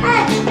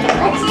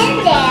 What's in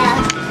there?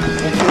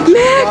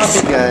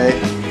 Max, Coffee guy.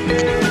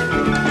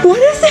 what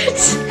is it?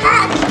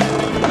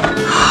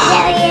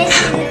 There he is.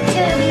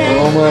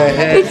 Oh my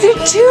head. It's a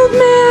tube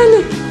man.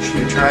 Should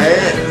we try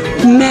it?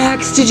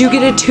 Max, did you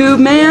get a tube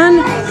man?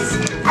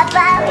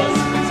 About his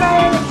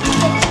man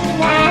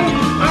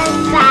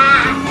and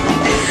back.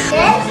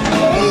 This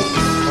is.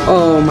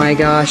 Oh my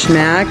gosh,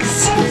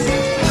 Max. You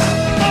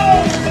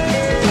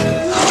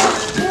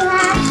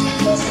have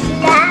to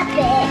snap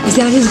it. Is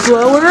that his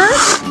blower?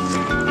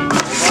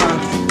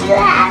 You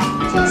have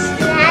to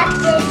snap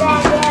it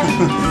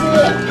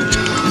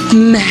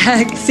and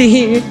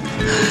Maxie,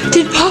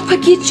 did Papa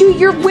get you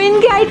your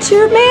wind guy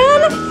tube man?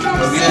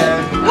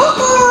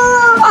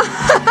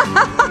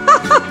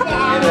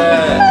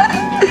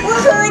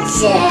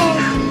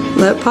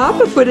 Let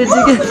Papa put it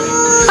together.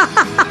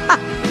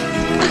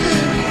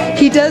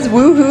 He does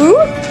woohoo?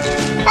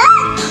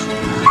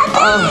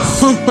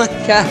 Oh my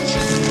gosh.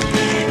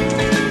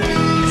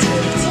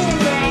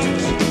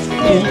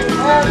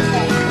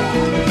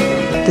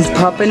 Does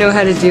Papa know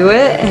how to do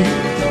it?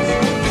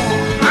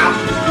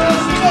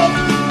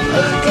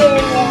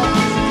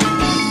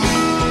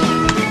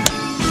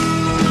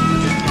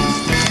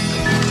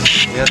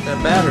 You got the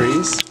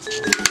batteries.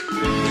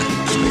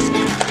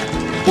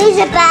 These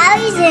are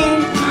batteries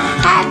and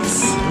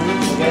hats.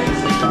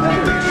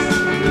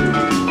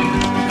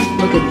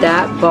 Look at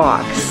that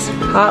box.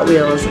 Hot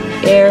Wheels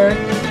air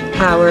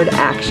powered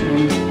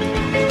action.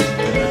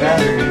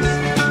 Batteries.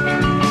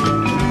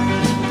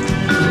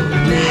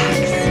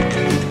 Max.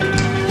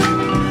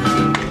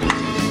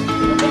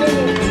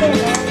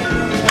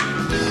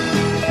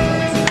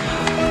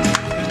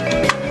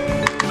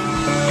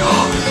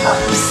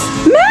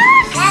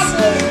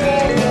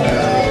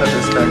 Put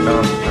this back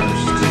on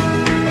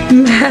first.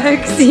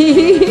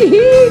 Maxie.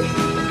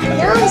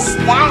 No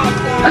stack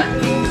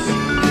batteries.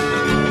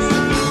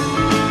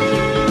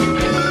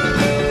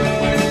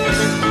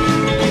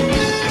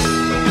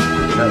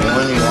 Is that the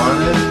one you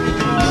wanted?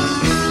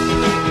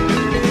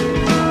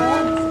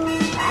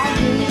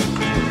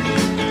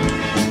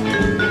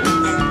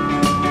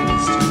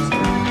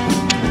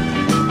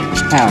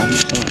 Ow, he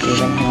can't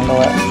even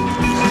handle it.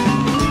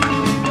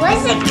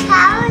 What's the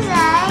cow's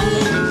eye?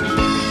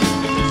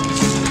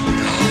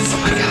 Oh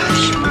my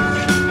gosh.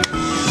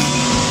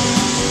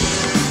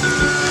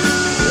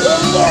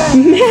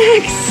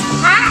 Max!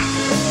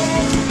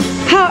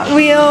 Hot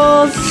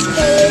Wheels!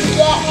 So you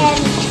get him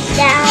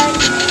down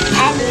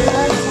and he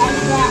looks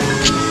like that.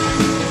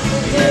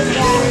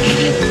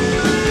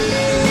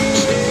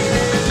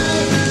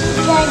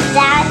 He goes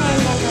down in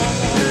the middle.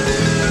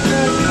 He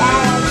goes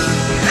down.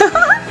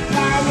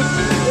 Down.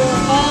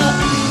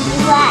 You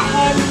want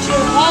him to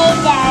hay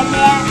down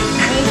there.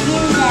 And do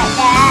like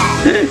that.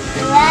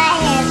 You want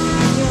him to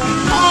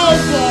hay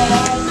there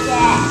like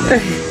that.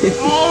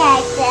 Hay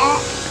like that.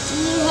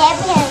 You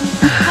help him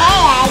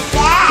hay like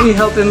that. You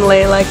help him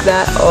lay like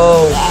that?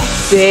 Oh,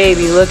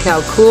 baby, look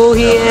how cool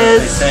he They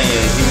is. sent you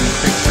a human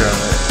picture of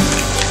it.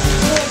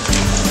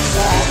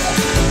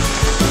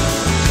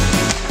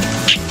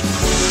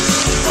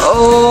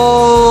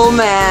 Oh,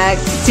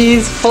 Max,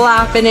 he's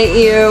flapping at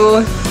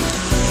you.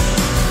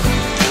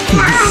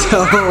 He's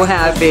so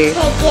happy.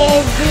 Take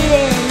it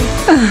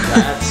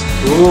That's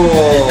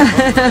cool.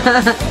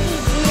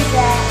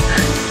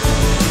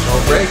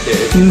 Don't break it.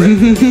 If you break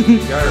it,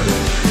 it's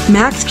garbage.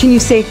 Max, can you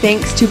say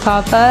thanks to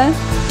Papa?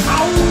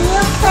 And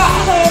you put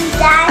him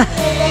down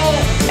today.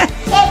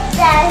 Take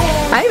down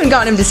him. I haven't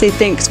gotten him to say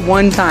thanks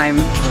one time.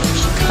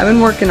 I've been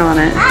working on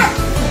it.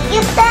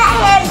 You put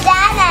him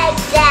down like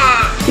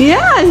that.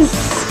 Yes.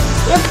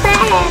 You put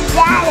him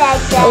down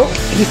like that. Oh,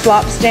 he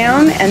flops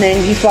down and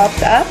then he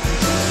flops up.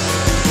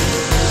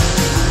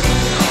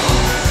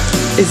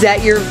 Is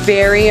that your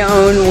very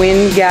own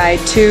wind guy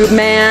tube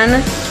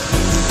man?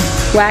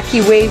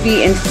 Wacky,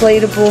 wavy,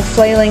 inflatable,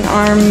 flailing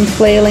arm,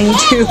 flailing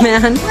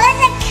two-man. Where's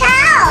the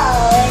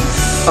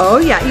cows?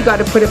 Oh yeah, you got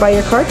to put it by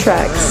your car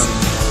tracks.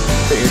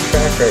 Put your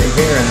track right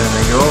here and then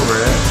they go over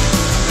it.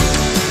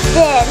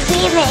 Then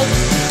he makes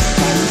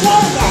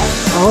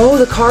potatoes. Oh,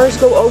 the cars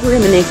go over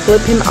him and they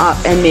flip him up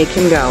and make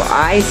him go.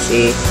 I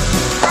see.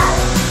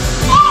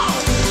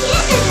 Hey,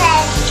 here's a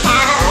nice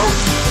cow.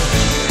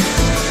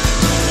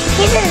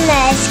 Here's a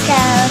nice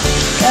cow.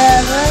 Go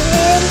over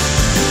him.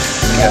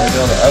 You gotta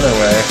go the other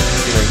way.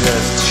 See like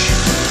this.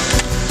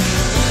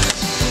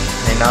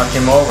 They knock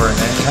him over and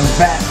then it comes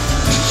back.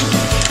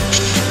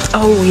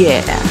 Oh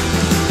yeah.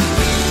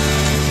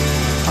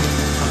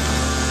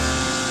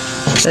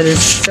 That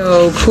is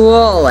so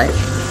cool.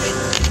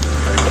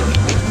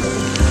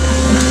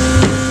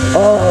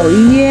 Oh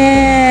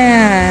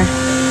yeah.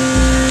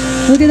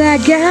 Look at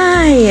that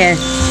guy.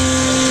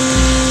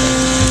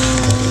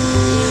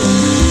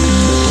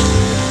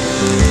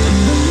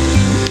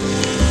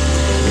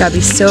 Gotta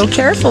be so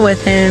careful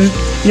with him.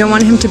 You don't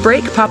want him to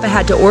break. Papa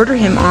had to order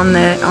him on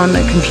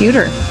the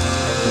computer.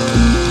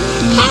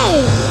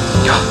 Hey.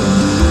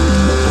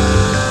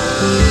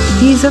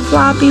 He's a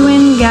floppy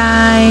wind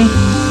guy.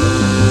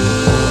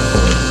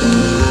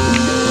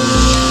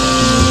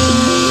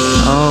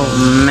 Oh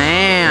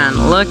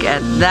man, look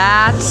at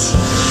that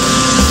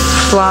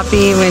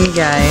floppy wind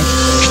guy.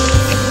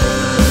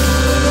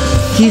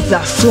 He's the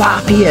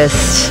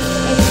floppiest.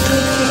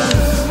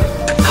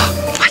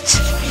 What?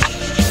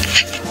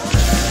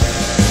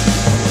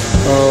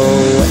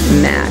 Oh,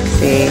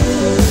 Maxie.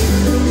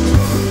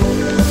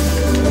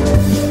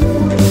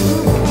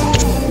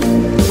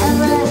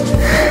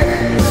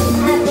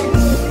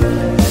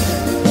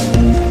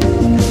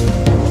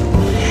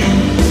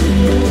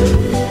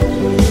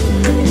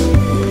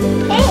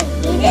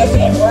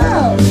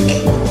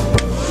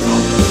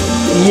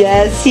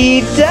 Yes,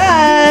 he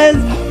does.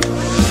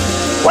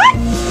 What?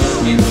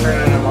 Keep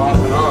turning them off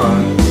and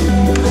on.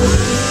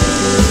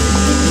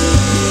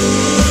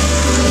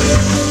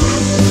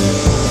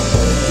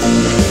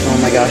 Oh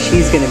my gosh,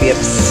 he's gonna be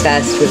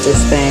obsessed with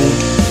this thing.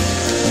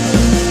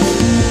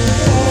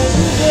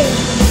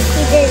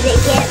 He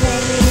doesn't get my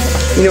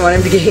milk. You don't want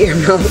him to get your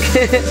milk.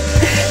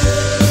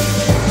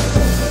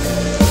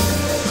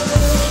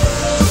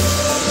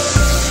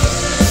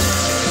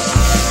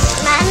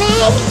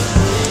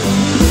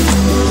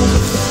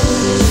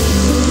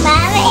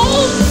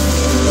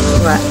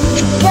 What?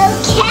 Go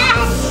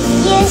cat!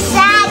 You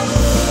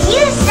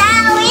saw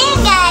Wind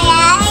Guy,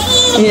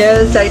 right?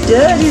 Yes, I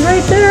did. He's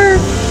right there.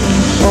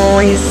 Oh,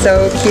 he's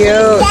so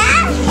cute.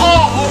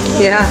 That's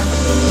it. Yeah,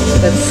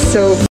 that's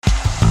so.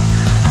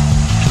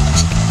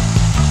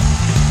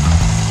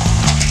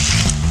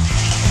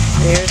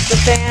 There's the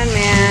fan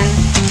man.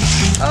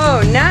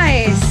 Oh,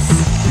 nice.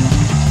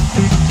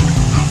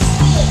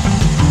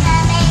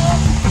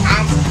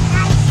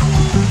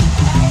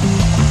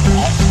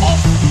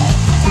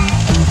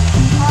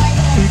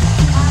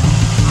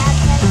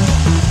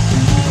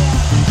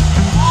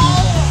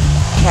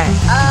 Okay.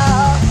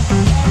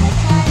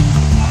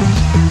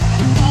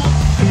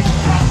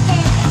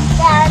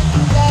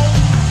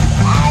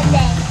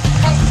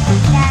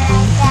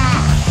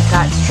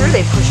 That's true,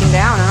 they push him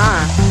down,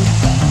 huh?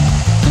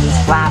 He's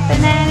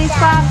flapping and he's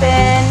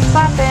flapping,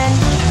 flapping.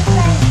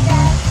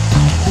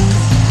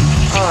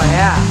 Oh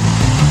yeah.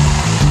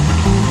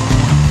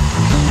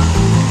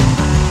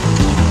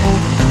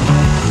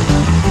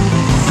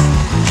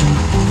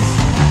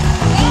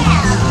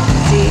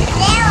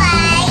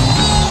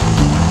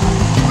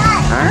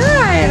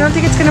 Alright, I don't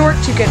think it's gonna work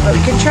too good, but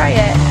we can try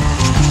it.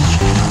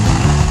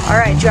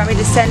 Alright, do you want me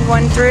to send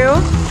one through?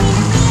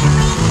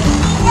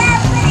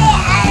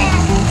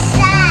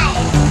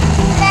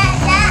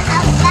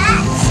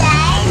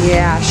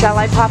 Yeah, shall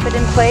I pop it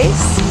in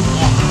place?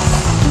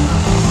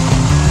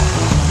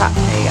 Pop,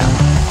 there you go.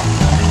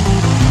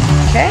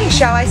 Okay,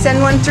 shall I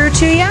send one through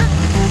to you?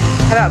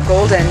 How about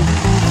golden?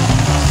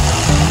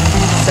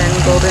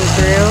 Send golden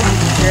through.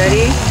 You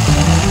ready?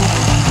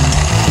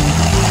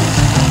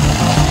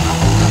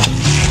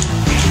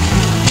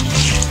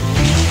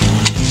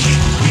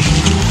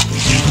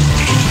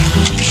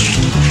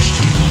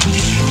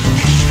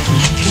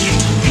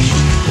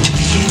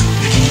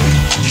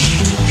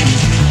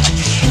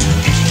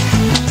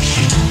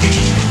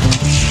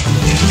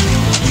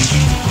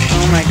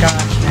 Oh my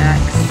gosh,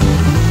 Max.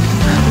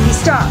 He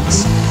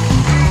stopped.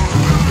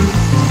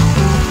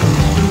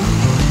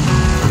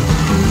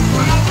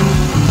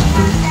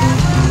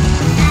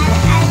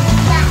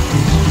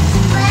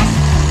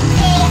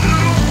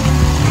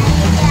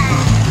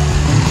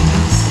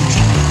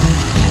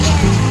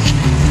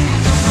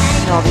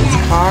 All these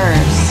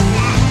cars.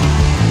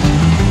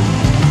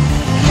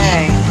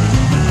 Okay.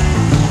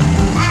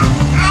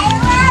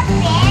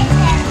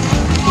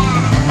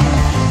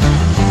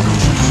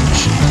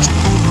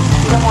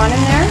 You don't want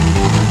him there?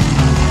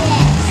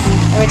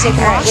 I'm gonna take him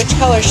out. Which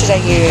color should I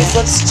use?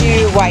 Let's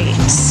do white.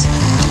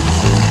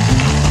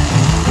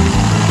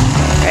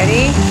 Okay,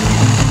 ready?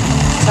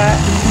 Set.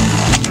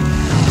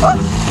 Oh,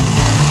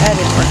 that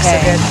didn't work so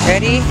good.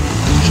 Ready?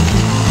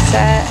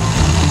 Set.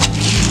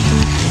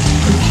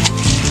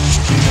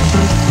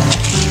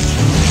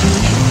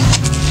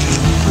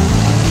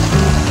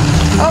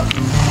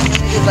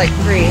 you'd like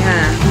free,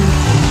 huh?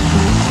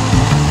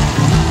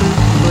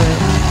 Blue.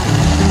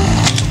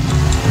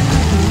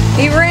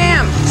 He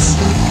ramped.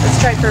 Let's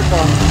try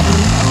purple.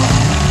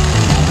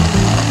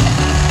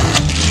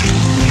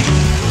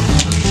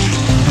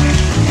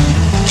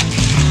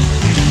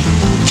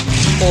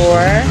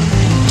 Four,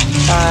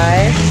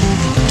 5,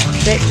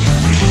 6,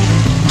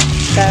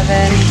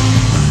 7,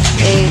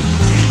 8,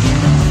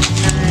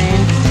 9.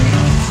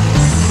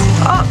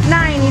 Oh,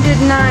 9. You did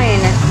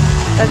 9.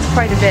 That's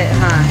quite a bit,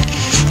 huh?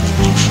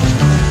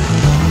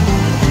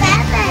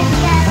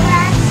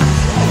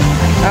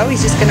 Oh,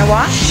 he's just gonna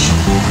watch?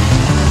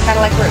 Kind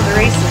of like we're at the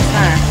races,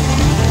 huh?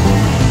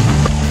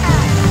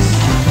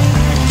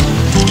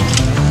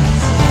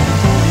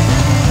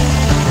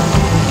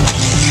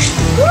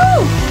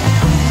 Woo!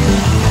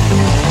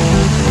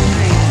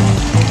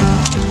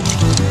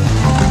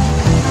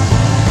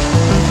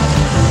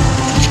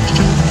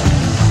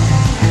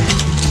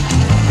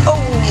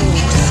 Oh,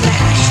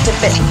 smashed a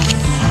bit.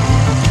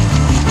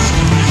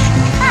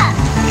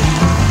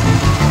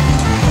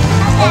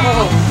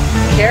 Oh,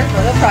 careful,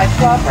 they'll probably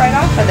flop right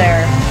off of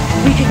there.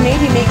 We could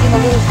maybe make him a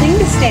little thing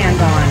to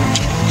stand on.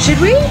 Should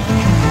we?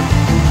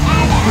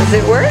 Does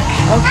it work?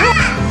 Okay.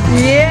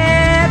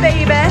 Yeah,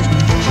 baby.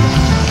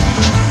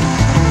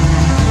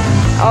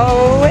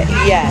 Oh,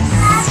 yes.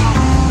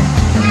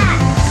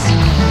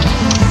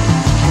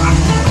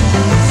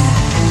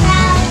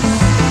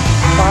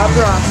 Bob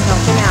Ross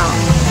helping out.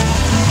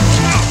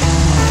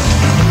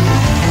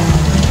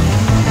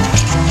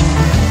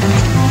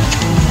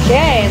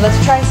 Okay, let's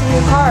try some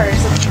new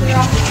cars. Let's clear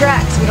off the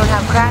track so we don't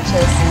have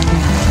crashes.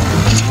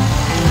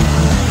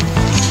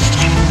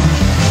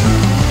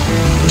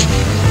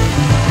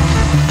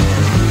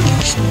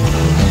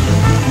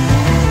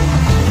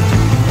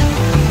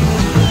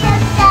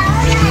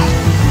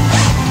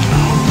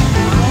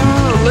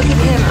 Oh, look at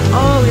him.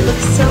 Oh, he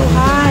looks so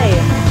high.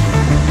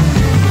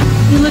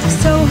 He looks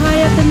so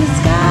high up in the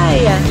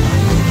sky.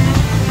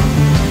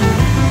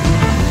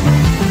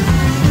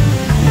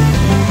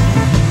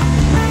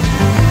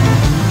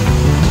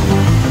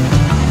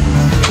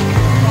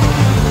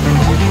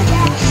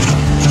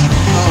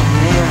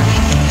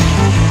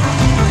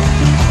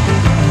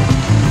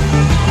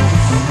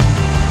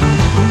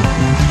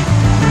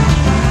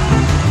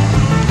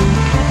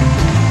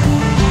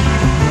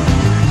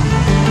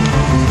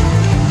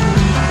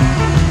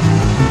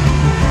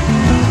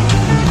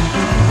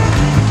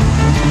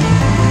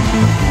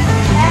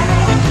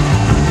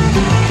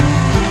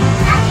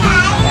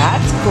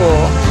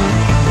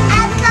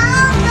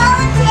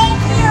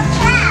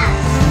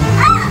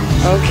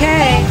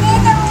 Okay.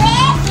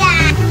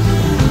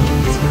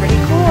 It's pretty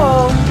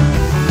cool.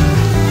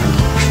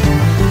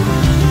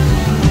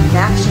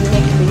 Max, should we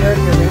make a video of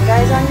your ring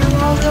guys on your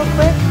wall real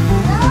quick?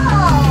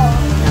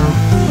 No.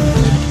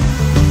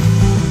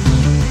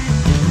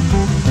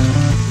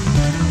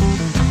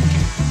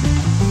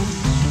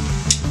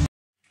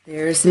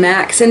 There's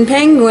Max and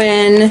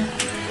Penguin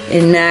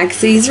in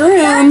Maxie's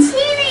room.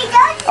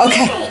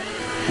 Okay.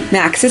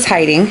 Max is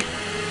hiding.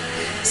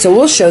 So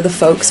we'll show the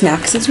folks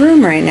Max's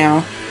room right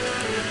now.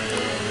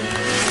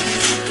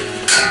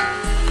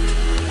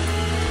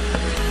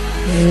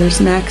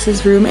 There's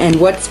Max's room, and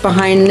what's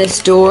behind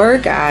this door,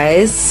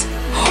 guys?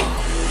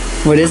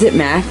 What is it,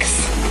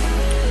 Max?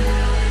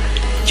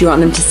 Do you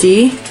want them to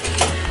see?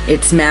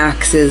 It's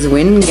Max's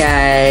wind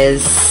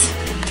guys.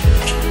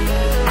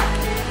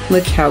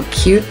 Look how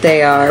cute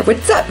they are.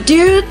 What's up,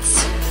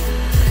 dudes?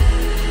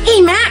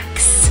 Hey,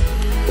 Max.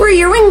 Where are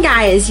your wind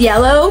guys?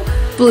 Yellow,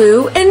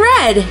 blue, and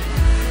red.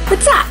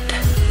 What's up?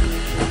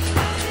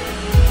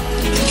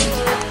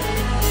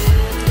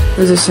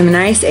 Those are some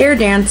nice air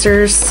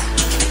dancers.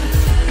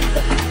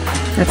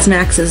 That's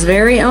Max's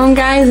very own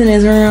guys in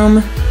his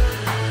room.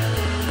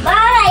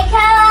 Mommy,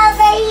 come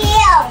over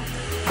here.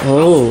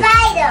 Oh.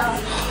 Spider.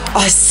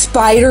 A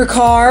spider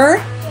car?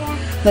 Yeah.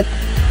 Look,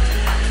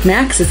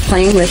 Max is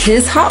playing with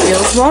his Hot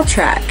Wheels wall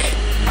track.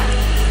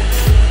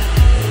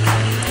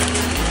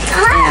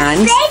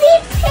 And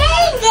Baby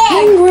penguin.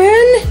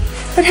 Penguin,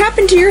 what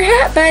happened to your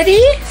hat,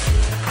 buddy?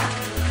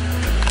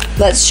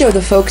 Let's show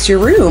the folks your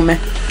room.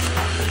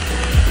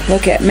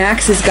 Look at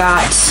Max has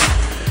got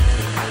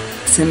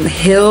some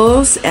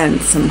hills and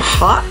some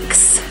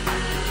hawks.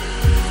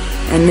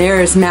 And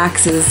there's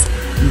Max's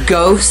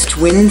ghost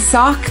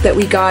windsock that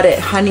we got at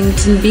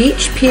Huntington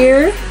Beach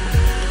Pier.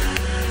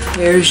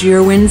 There's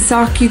your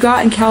windsock you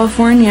got in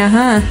California,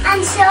 huh?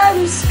 I'm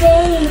so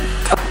spinning.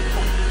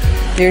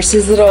 There's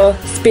his little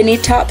spinny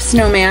top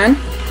snowman.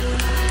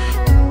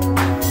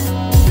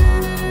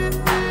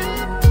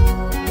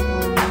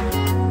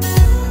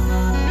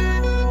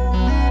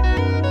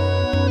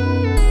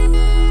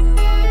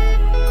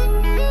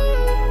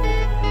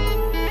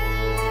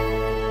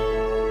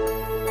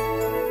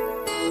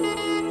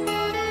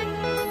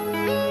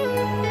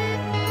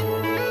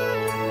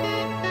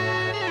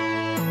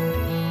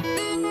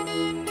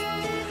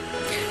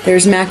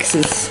 There's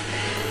Max's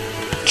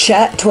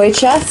toy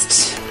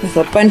chest with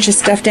a bunch of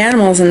stuffed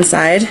animals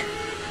inside.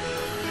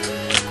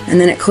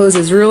 And then it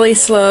closes really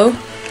slow.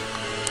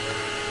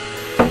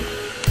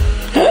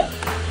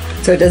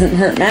 So it doesn't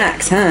hurt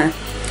Max, huh?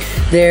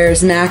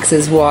 There's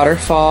Max's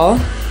waterfall.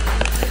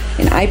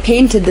 And I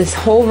painted this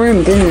whole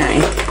room, didn't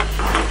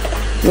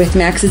I? With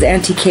Max's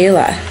Auntie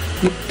Kayla.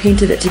 We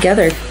painted it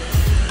together.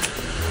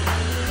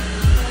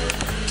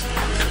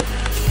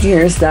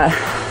 Here's the,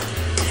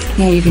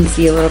 yeah, you can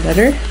see a little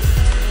better.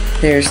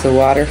 There's the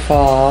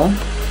waterfall.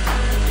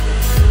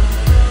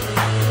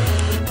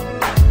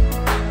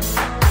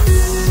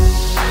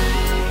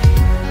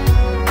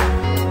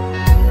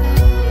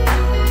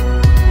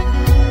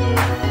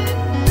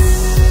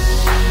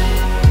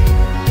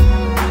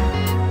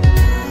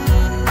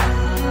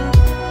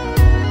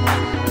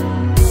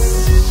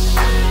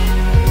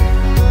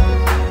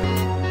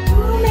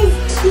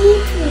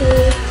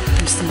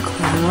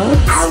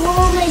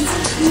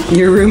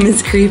 Your room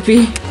is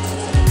creepy.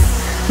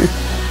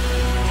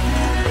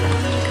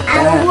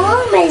 Our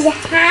room is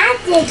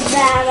haunted,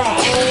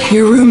 Mama.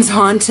 Your room's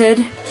haunted?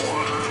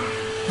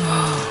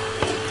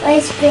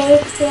 It's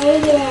big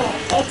saying it.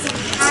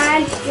 It's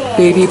haunted.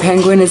 Baby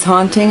penguin is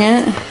haunting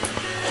it.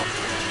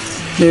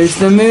 There's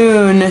the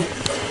moon.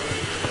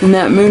 And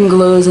that moon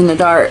glows in the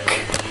dark.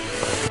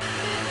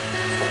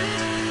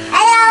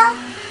 Hello.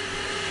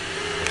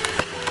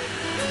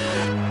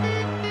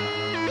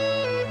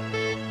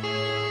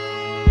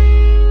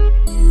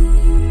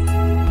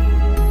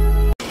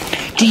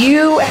 Do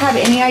you have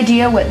any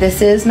idea what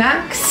this is,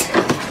 Max?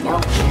 No.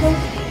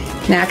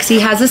 Maxie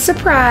has a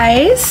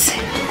surprise.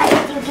 How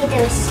did you get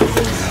those?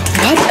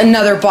 What?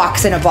 Another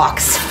box in a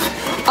box.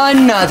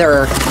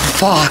 Another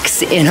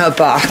box in a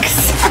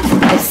box.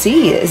 I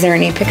see. Is there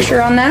any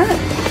picture on that?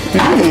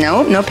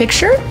 No, no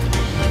picture.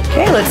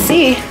 Okay, let's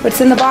see what's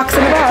in the box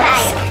in the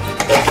box.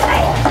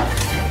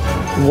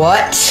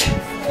 What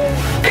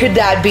could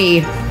that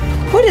be?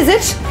 What is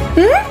it?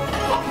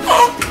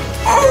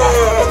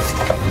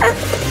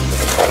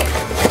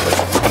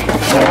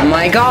 Oh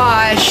my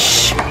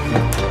gosh.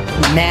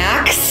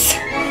 Max,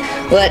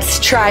 let's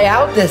try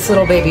out this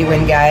little baby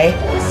wind guy,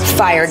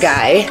 fire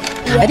guy.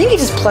 I think you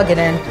just plug it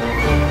in.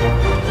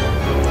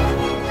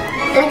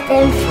 Like the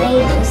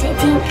inflatables,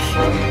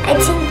 I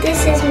think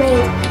this is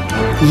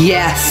made.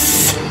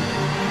 Yes.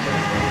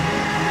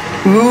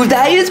 Ooh,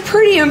 that is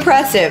pretty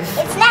impressive.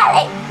 It's not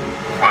like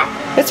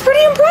It's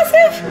pretty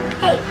impressive.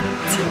 hey,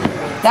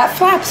 That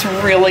flap's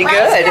really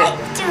good.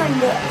 like doing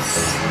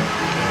this.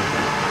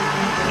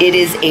 It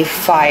is a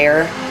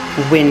fire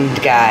wind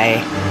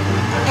guy.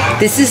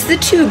 This is the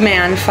Tube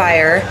Man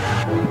fire.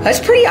 That's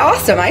pretty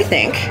awesome, I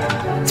think.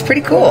 It's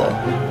pretty cool.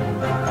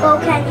 Go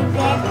on your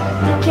bed.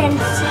 You can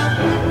see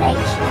like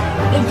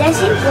it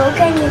doesn't go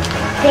on your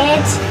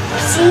bed.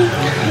 See,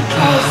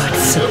 because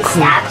it's so it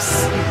cool.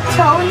 stops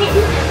toning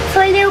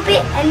for a little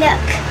bit and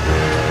look.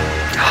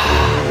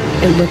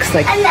 It looks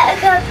like, And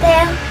look up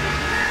there.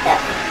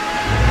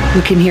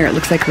 look in here, it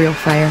looks like real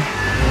fire.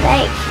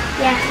 Like,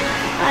 yeah,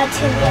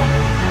 onto there.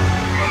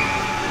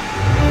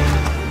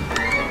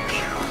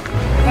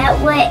 That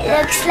way it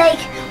looks like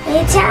when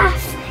it's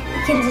off.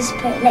 You can just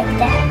put it like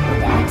that.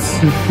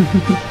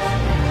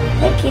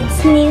 Like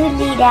it's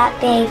nearly that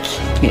big.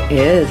 It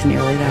is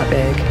nearly that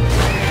big.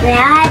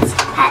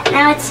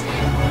 Now it's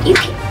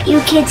you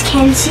kids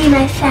can see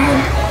my fan.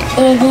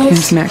 It Here's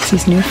is.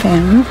 Maxie's new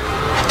fan.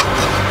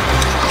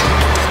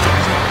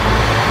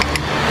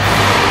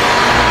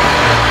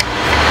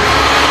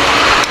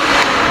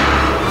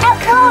 How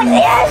cold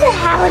is it?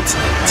 How it's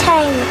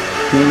tiny.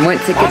 And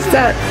once it gets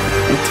up,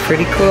 it's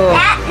pretty cool.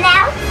 That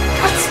now.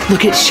 That's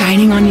Look, it's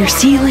shining on your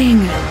ceiling.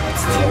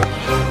 too.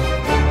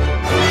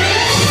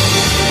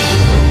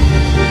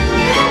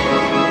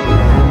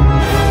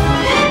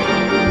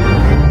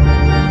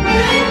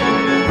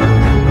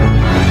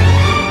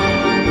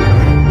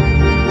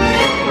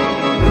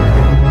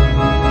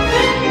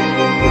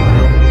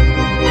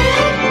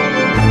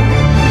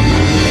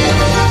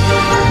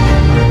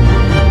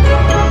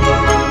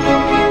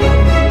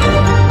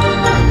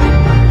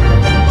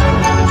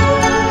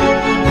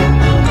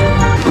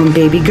 And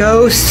baby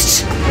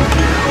ghost.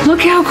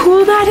 Look how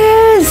cool that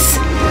is.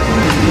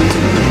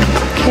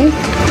 Okay.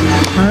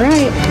 All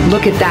right.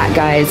 Look at that,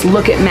 guys.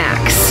 Look at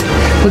Max.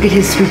 Look at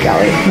his spook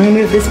alley. Let me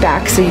move this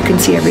back so you can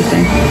see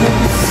everything.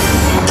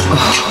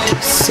 Oh,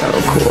 so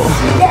cool.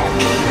 Look.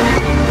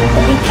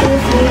 Be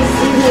careful. You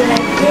zoom in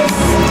like this.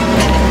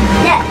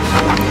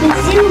 Look.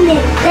 Zoom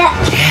in. Look.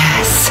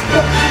 Yes.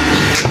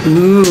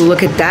 Ooh,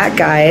 look at that,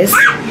 guys.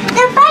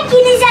 The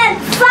pumpkin is on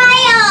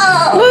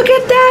fire! Look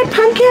at that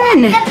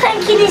pumpkin. The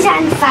pumpkin is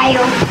on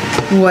fire.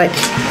 What?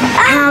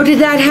 How did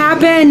that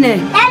happen?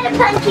 Now the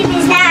pumpkin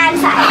is not on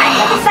fire. Look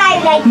at the fire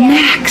right there.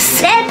 Max.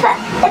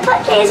 The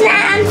pumpkin is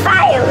not on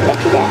fire.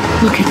 Look at that.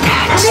 Look at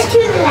that. I'm going to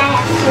the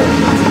left.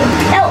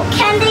 Oh,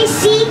 can they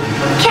see?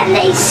 Can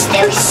they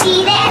still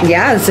see that?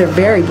 Yeah, they're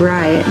very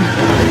bright.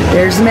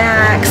 There's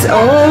Max.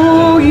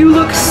 Oh, you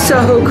look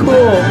so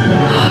cool.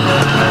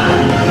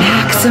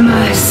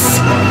 Maximus.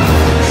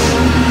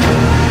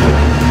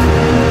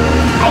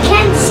 I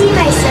can't see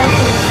myself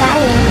in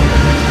fire.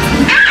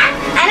 Ah!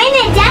 I'm in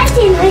a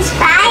dancing with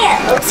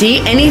fire. See,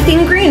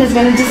 anything green is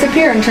going to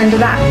disappear and turn to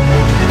that.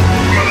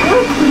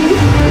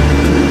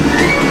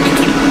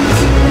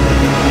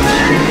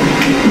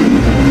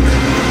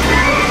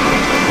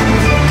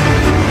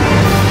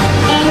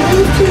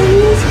 Do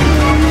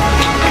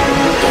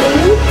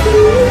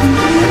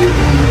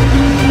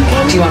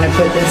you want to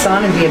put this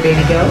on and be a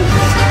baby ghost?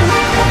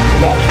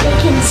 Look, they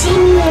can see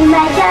me in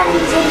my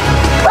dungeon.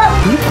 Whoa.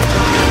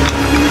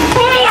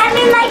 Hey, I'm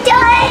in my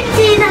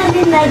dungeon. I'm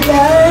in my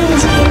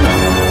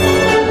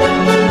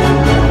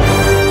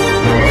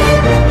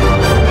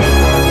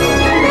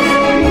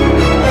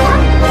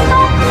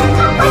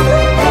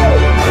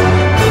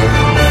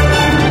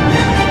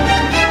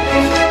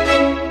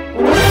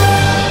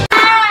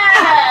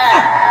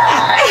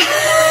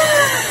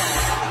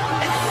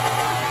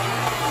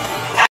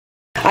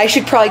I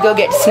should probably go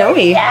get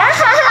Snowy.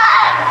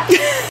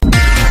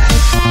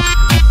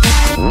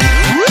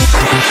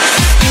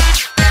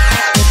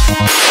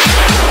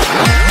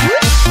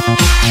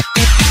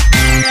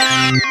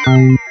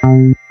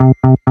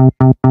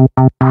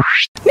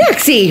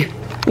 Maxie,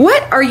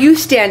 what are you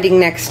standing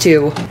next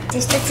to?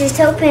 Just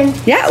open.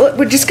 Yeah,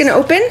 we're just gonna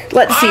open?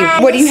 Let's see,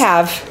 what do you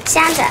have?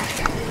 Santa.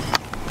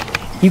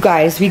 You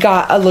guys, we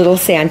got a little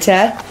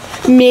Santa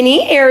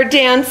mini air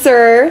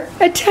dancer.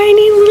 A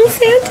tiny little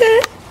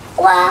Santa.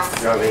 Well,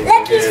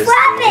 look, he's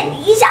flapping.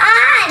 He's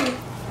on.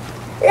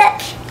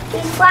 Look,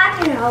 he's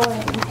flapping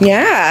already.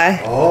 Yeah.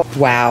 Oh.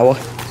 Wow.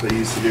 That's what you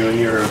used to do when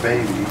you were a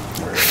baby.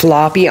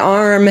 Floppy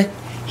arm.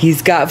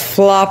 He's got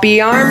floppy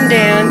arm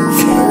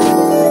dance.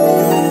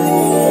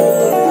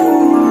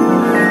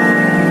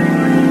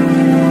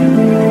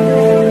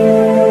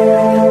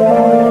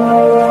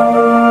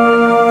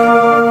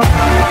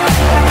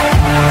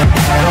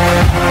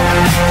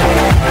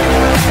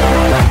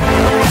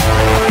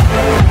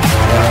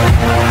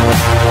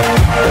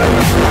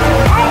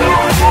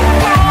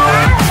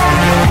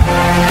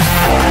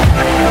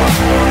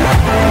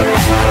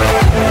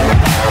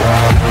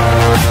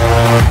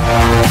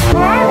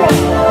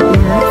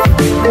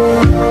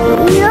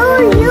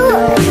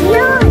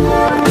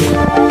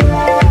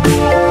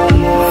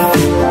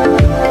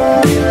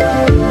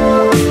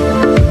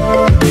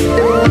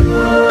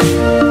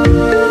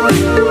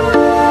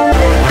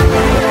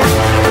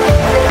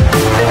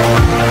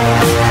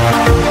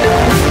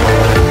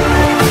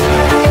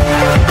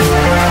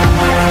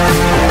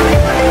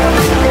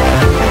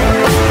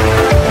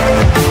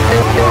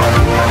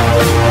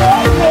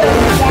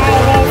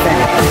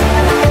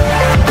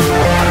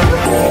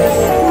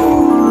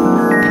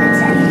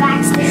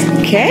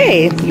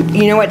 Okay,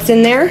 you know what's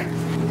in there?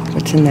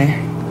 What's in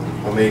there?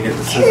 Want me to get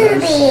the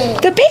scissors?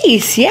 The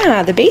base,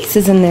 yeah, the base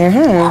is in there,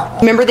 huh?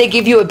 Remember they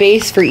give you a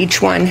base for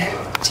each one.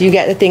 So you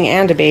get the thing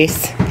and a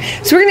base.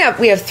 So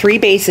we have 3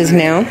 bases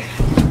now.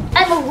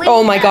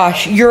 Oh my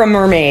gosh, you're a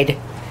mermaid.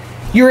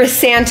 You're a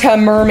Santa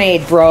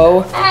mermaid,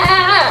 bro.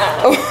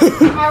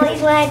 I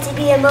always wanted to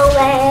be a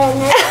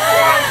merman.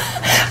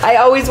 I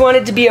always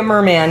wanted to be a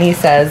merman, he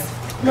says.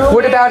 Merman.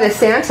 What about a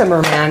Santa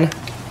merman?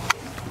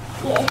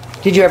 Yeah.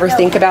 Did you ever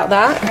think about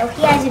that? No,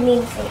 he has a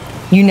mean face.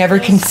 You never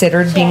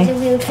considered He has a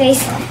being... mean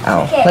face.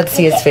 Oh, Okay, let's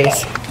see his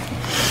face.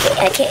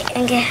 Okay.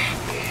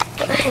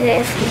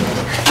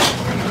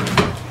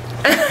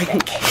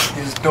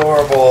 He's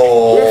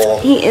adorable.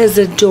 He is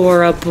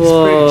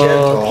adorable. He's pretty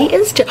gentle. He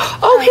is.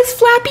 Oh, his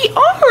flappy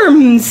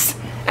arms.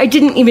 I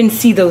didn't even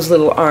see those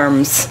little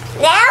arms.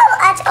 Now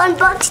let's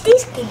unbox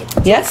this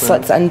kid. Yes,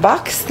 let's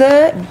unbox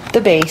the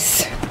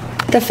base,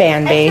 the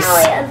fan base.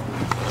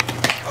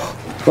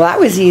 Well, that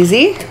was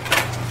easy.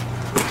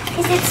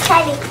 Because it's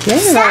tiny.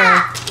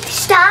 Yeah.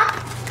 Stop.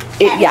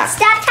 Yeah.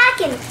 Stop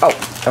talking. Oh,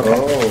 okay.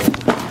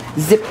 Oh.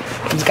 Zip.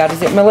 He's got to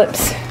zip my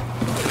lips.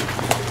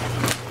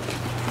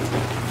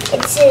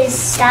 It says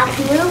stop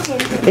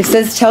moving. It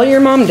says tell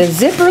your mom to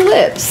zip her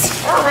lips.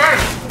 Oh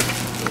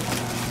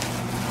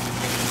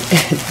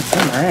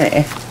Oh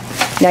my.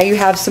 Now you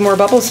have some more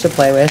bubbles to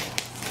play with.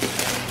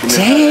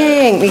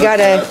 Dang,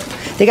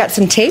 they got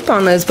some tape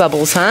on those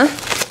bubbles, huh?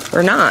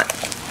 Or not?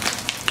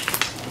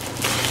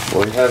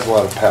 Well, he has a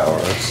lot of power.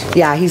 So.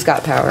 Yeah, he's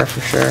got power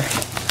for sure.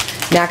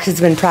 Max has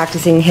been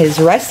practicing his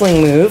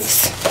wrestling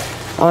moves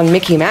on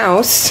Mickey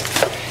Mouse.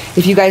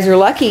 If you guys are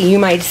lucky, you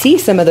might see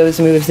some of those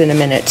moves in a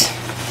minute.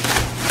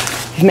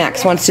 If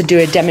Max wants to do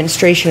a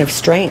demonstration of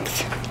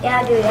strength. Yeah,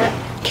 I'll do that.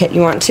 Okay,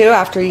 you want to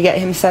after you get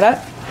him set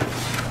up?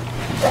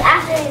 But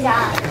after he's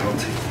on. I'll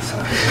take this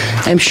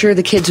out. I'm sure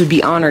the kids would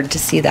be honored to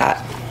see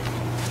that.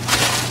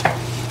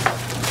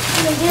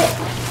 Can I do it?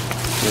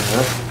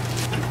 Yeah.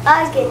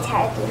 I was getting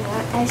tired doing that.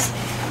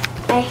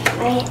 My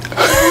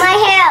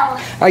hair.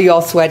 Are you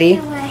all sweaty?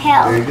 My There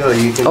hair. you go.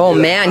 You can Oh do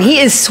it. man, he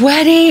is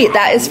sweaty.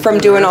 That is from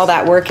doing all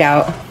that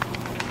workout.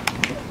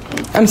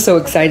 I'm so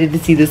excited to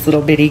see this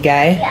little bitty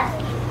guy. Yeah.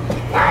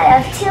 Now I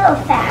have 2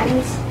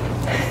 fans.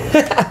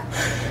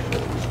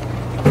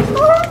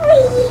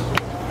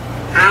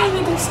 I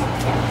little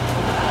Santa.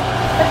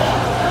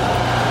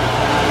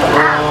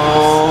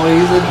 Oh,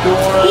 he's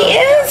adorable. He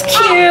is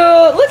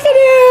cute. Look at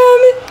him.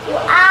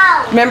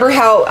 Wow. Remember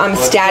how Well,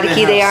 it's staticky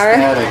gonna they have are?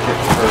 Static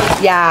at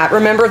first. Yeah,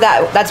 remember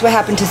that's what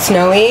happened to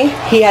Snowy?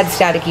 He had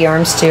staticky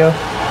arms too.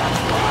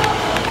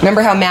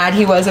 Remember how mad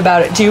he was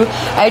about it too?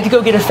 I had to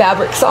go get a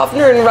fabric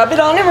softener and rub it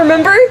on him,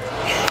 remember?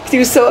 'Cause he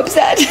was so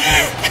upset.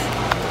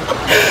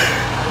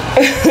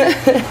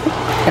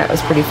 That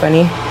was pretty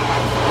funny.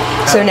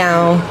 So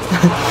now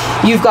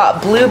you've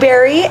got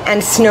Blueberry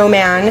and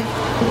Snowman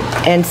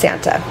and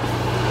Santa.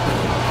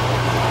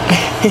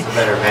 That's a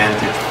better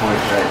vantage point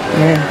right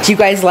there. Do you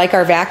guys like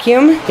our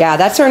vacuum? Yeah,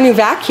 that's our new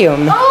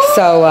vacuum. Oh.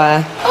 So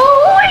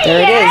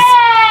there it is.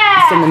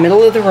 It's in the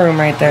middle of the room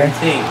right there.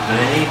 What do you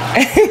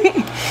think,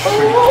 Benny?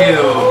 Pretty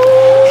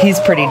cute. He's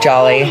pretty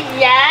jolly.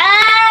 Yeah.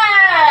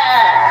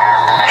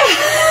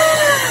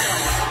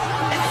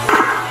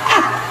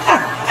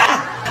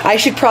 I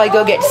should probably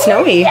go get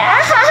Snowy.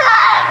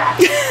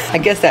 I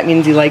guess that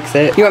means he likes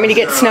it. You want me to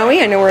get Snowy?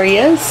 I know where he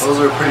is. Those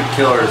are pretty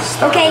killers.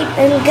 Okay,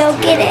 then go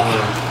get it.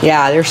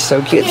 Yeah, they're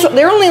so cute. So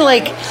they're only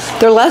like,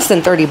 they're less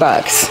than 30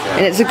 bucks.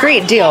 And it's a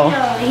great deal.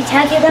 Are you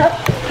talking about?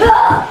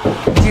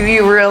 Do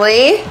you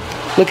really?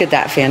 Look at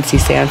that fancy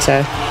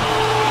Santa.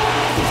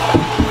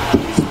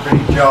 It's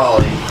pretty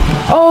jolly.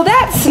 Oh,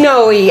 that's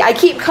Snowy. I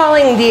keep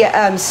calling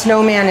the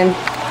snowman and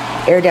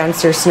air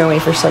dancer Snowy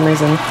for some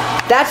reason.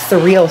 That's the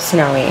real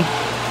Snowy.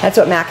 That's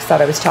what Max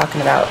thought I was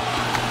talking about.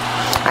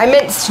 I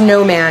meant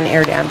snowman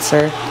air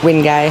dancer,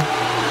 wind guy.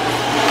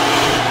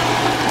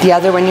 The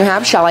other one you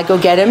have, shall I go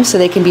get him so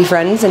they can be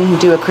friends and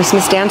do a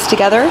Christmas dance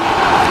together?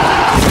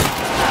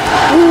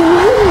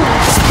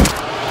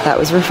 That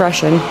was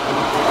refreshing.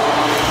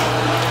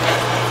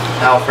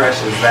 How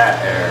fresh is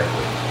that air?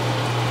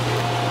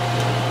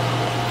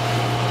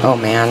 Oh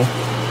man.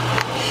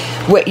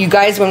 What, you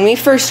guys, when we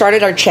first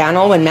started our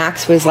channel, when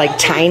Max was like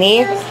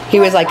tiny, he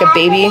was like a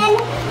baby.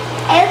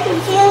 I'm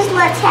confused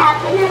what's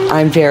happening.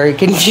 I'm very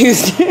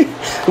confused.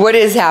 What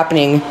is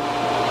happening?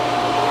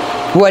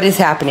 What is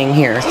happening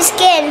here? Just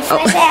skin,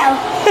 fresh out.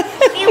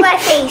 Feel my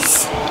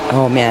face.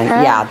 Oh man,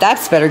 yeah,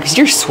 that's better because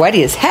you're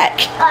sweaty as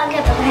heck. I'll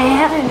get the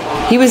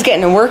haven't. He was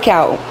getting a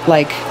workout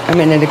like a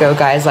minute ago,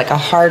 guys, like a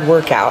hard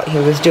workout. He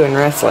was doing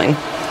wrestling.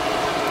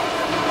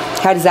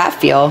 How does that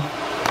feel?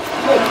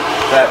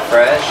 Is that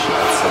fresh?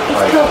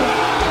 That's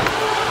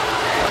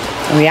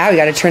Oh yeah, we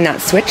got to turn that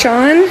switch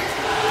on.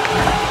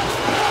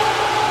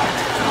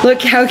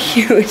 Look how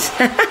cute.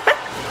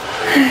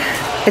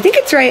 I think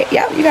it's right.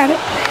 Yeah, you got it.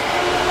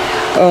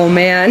 Oh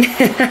man.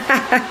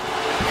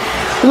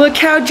 Look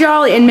how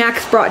jolly. And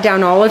Max brought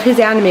down all of his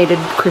animated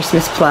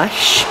Christmas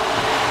plush.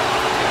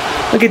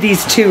 Look at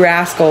these two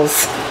rascals.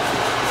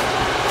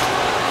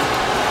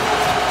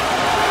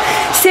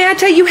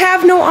 Santa, you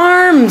have no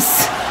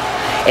arms.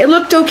 It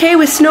looked okay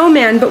with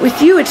Snowman, but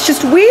with you it's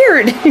just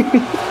weird.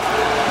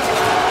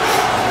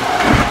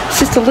 It's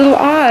just a little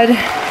odd.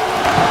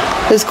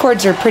 Those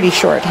cords are pretty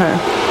short, huh?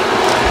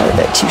 A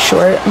little bit too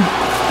short.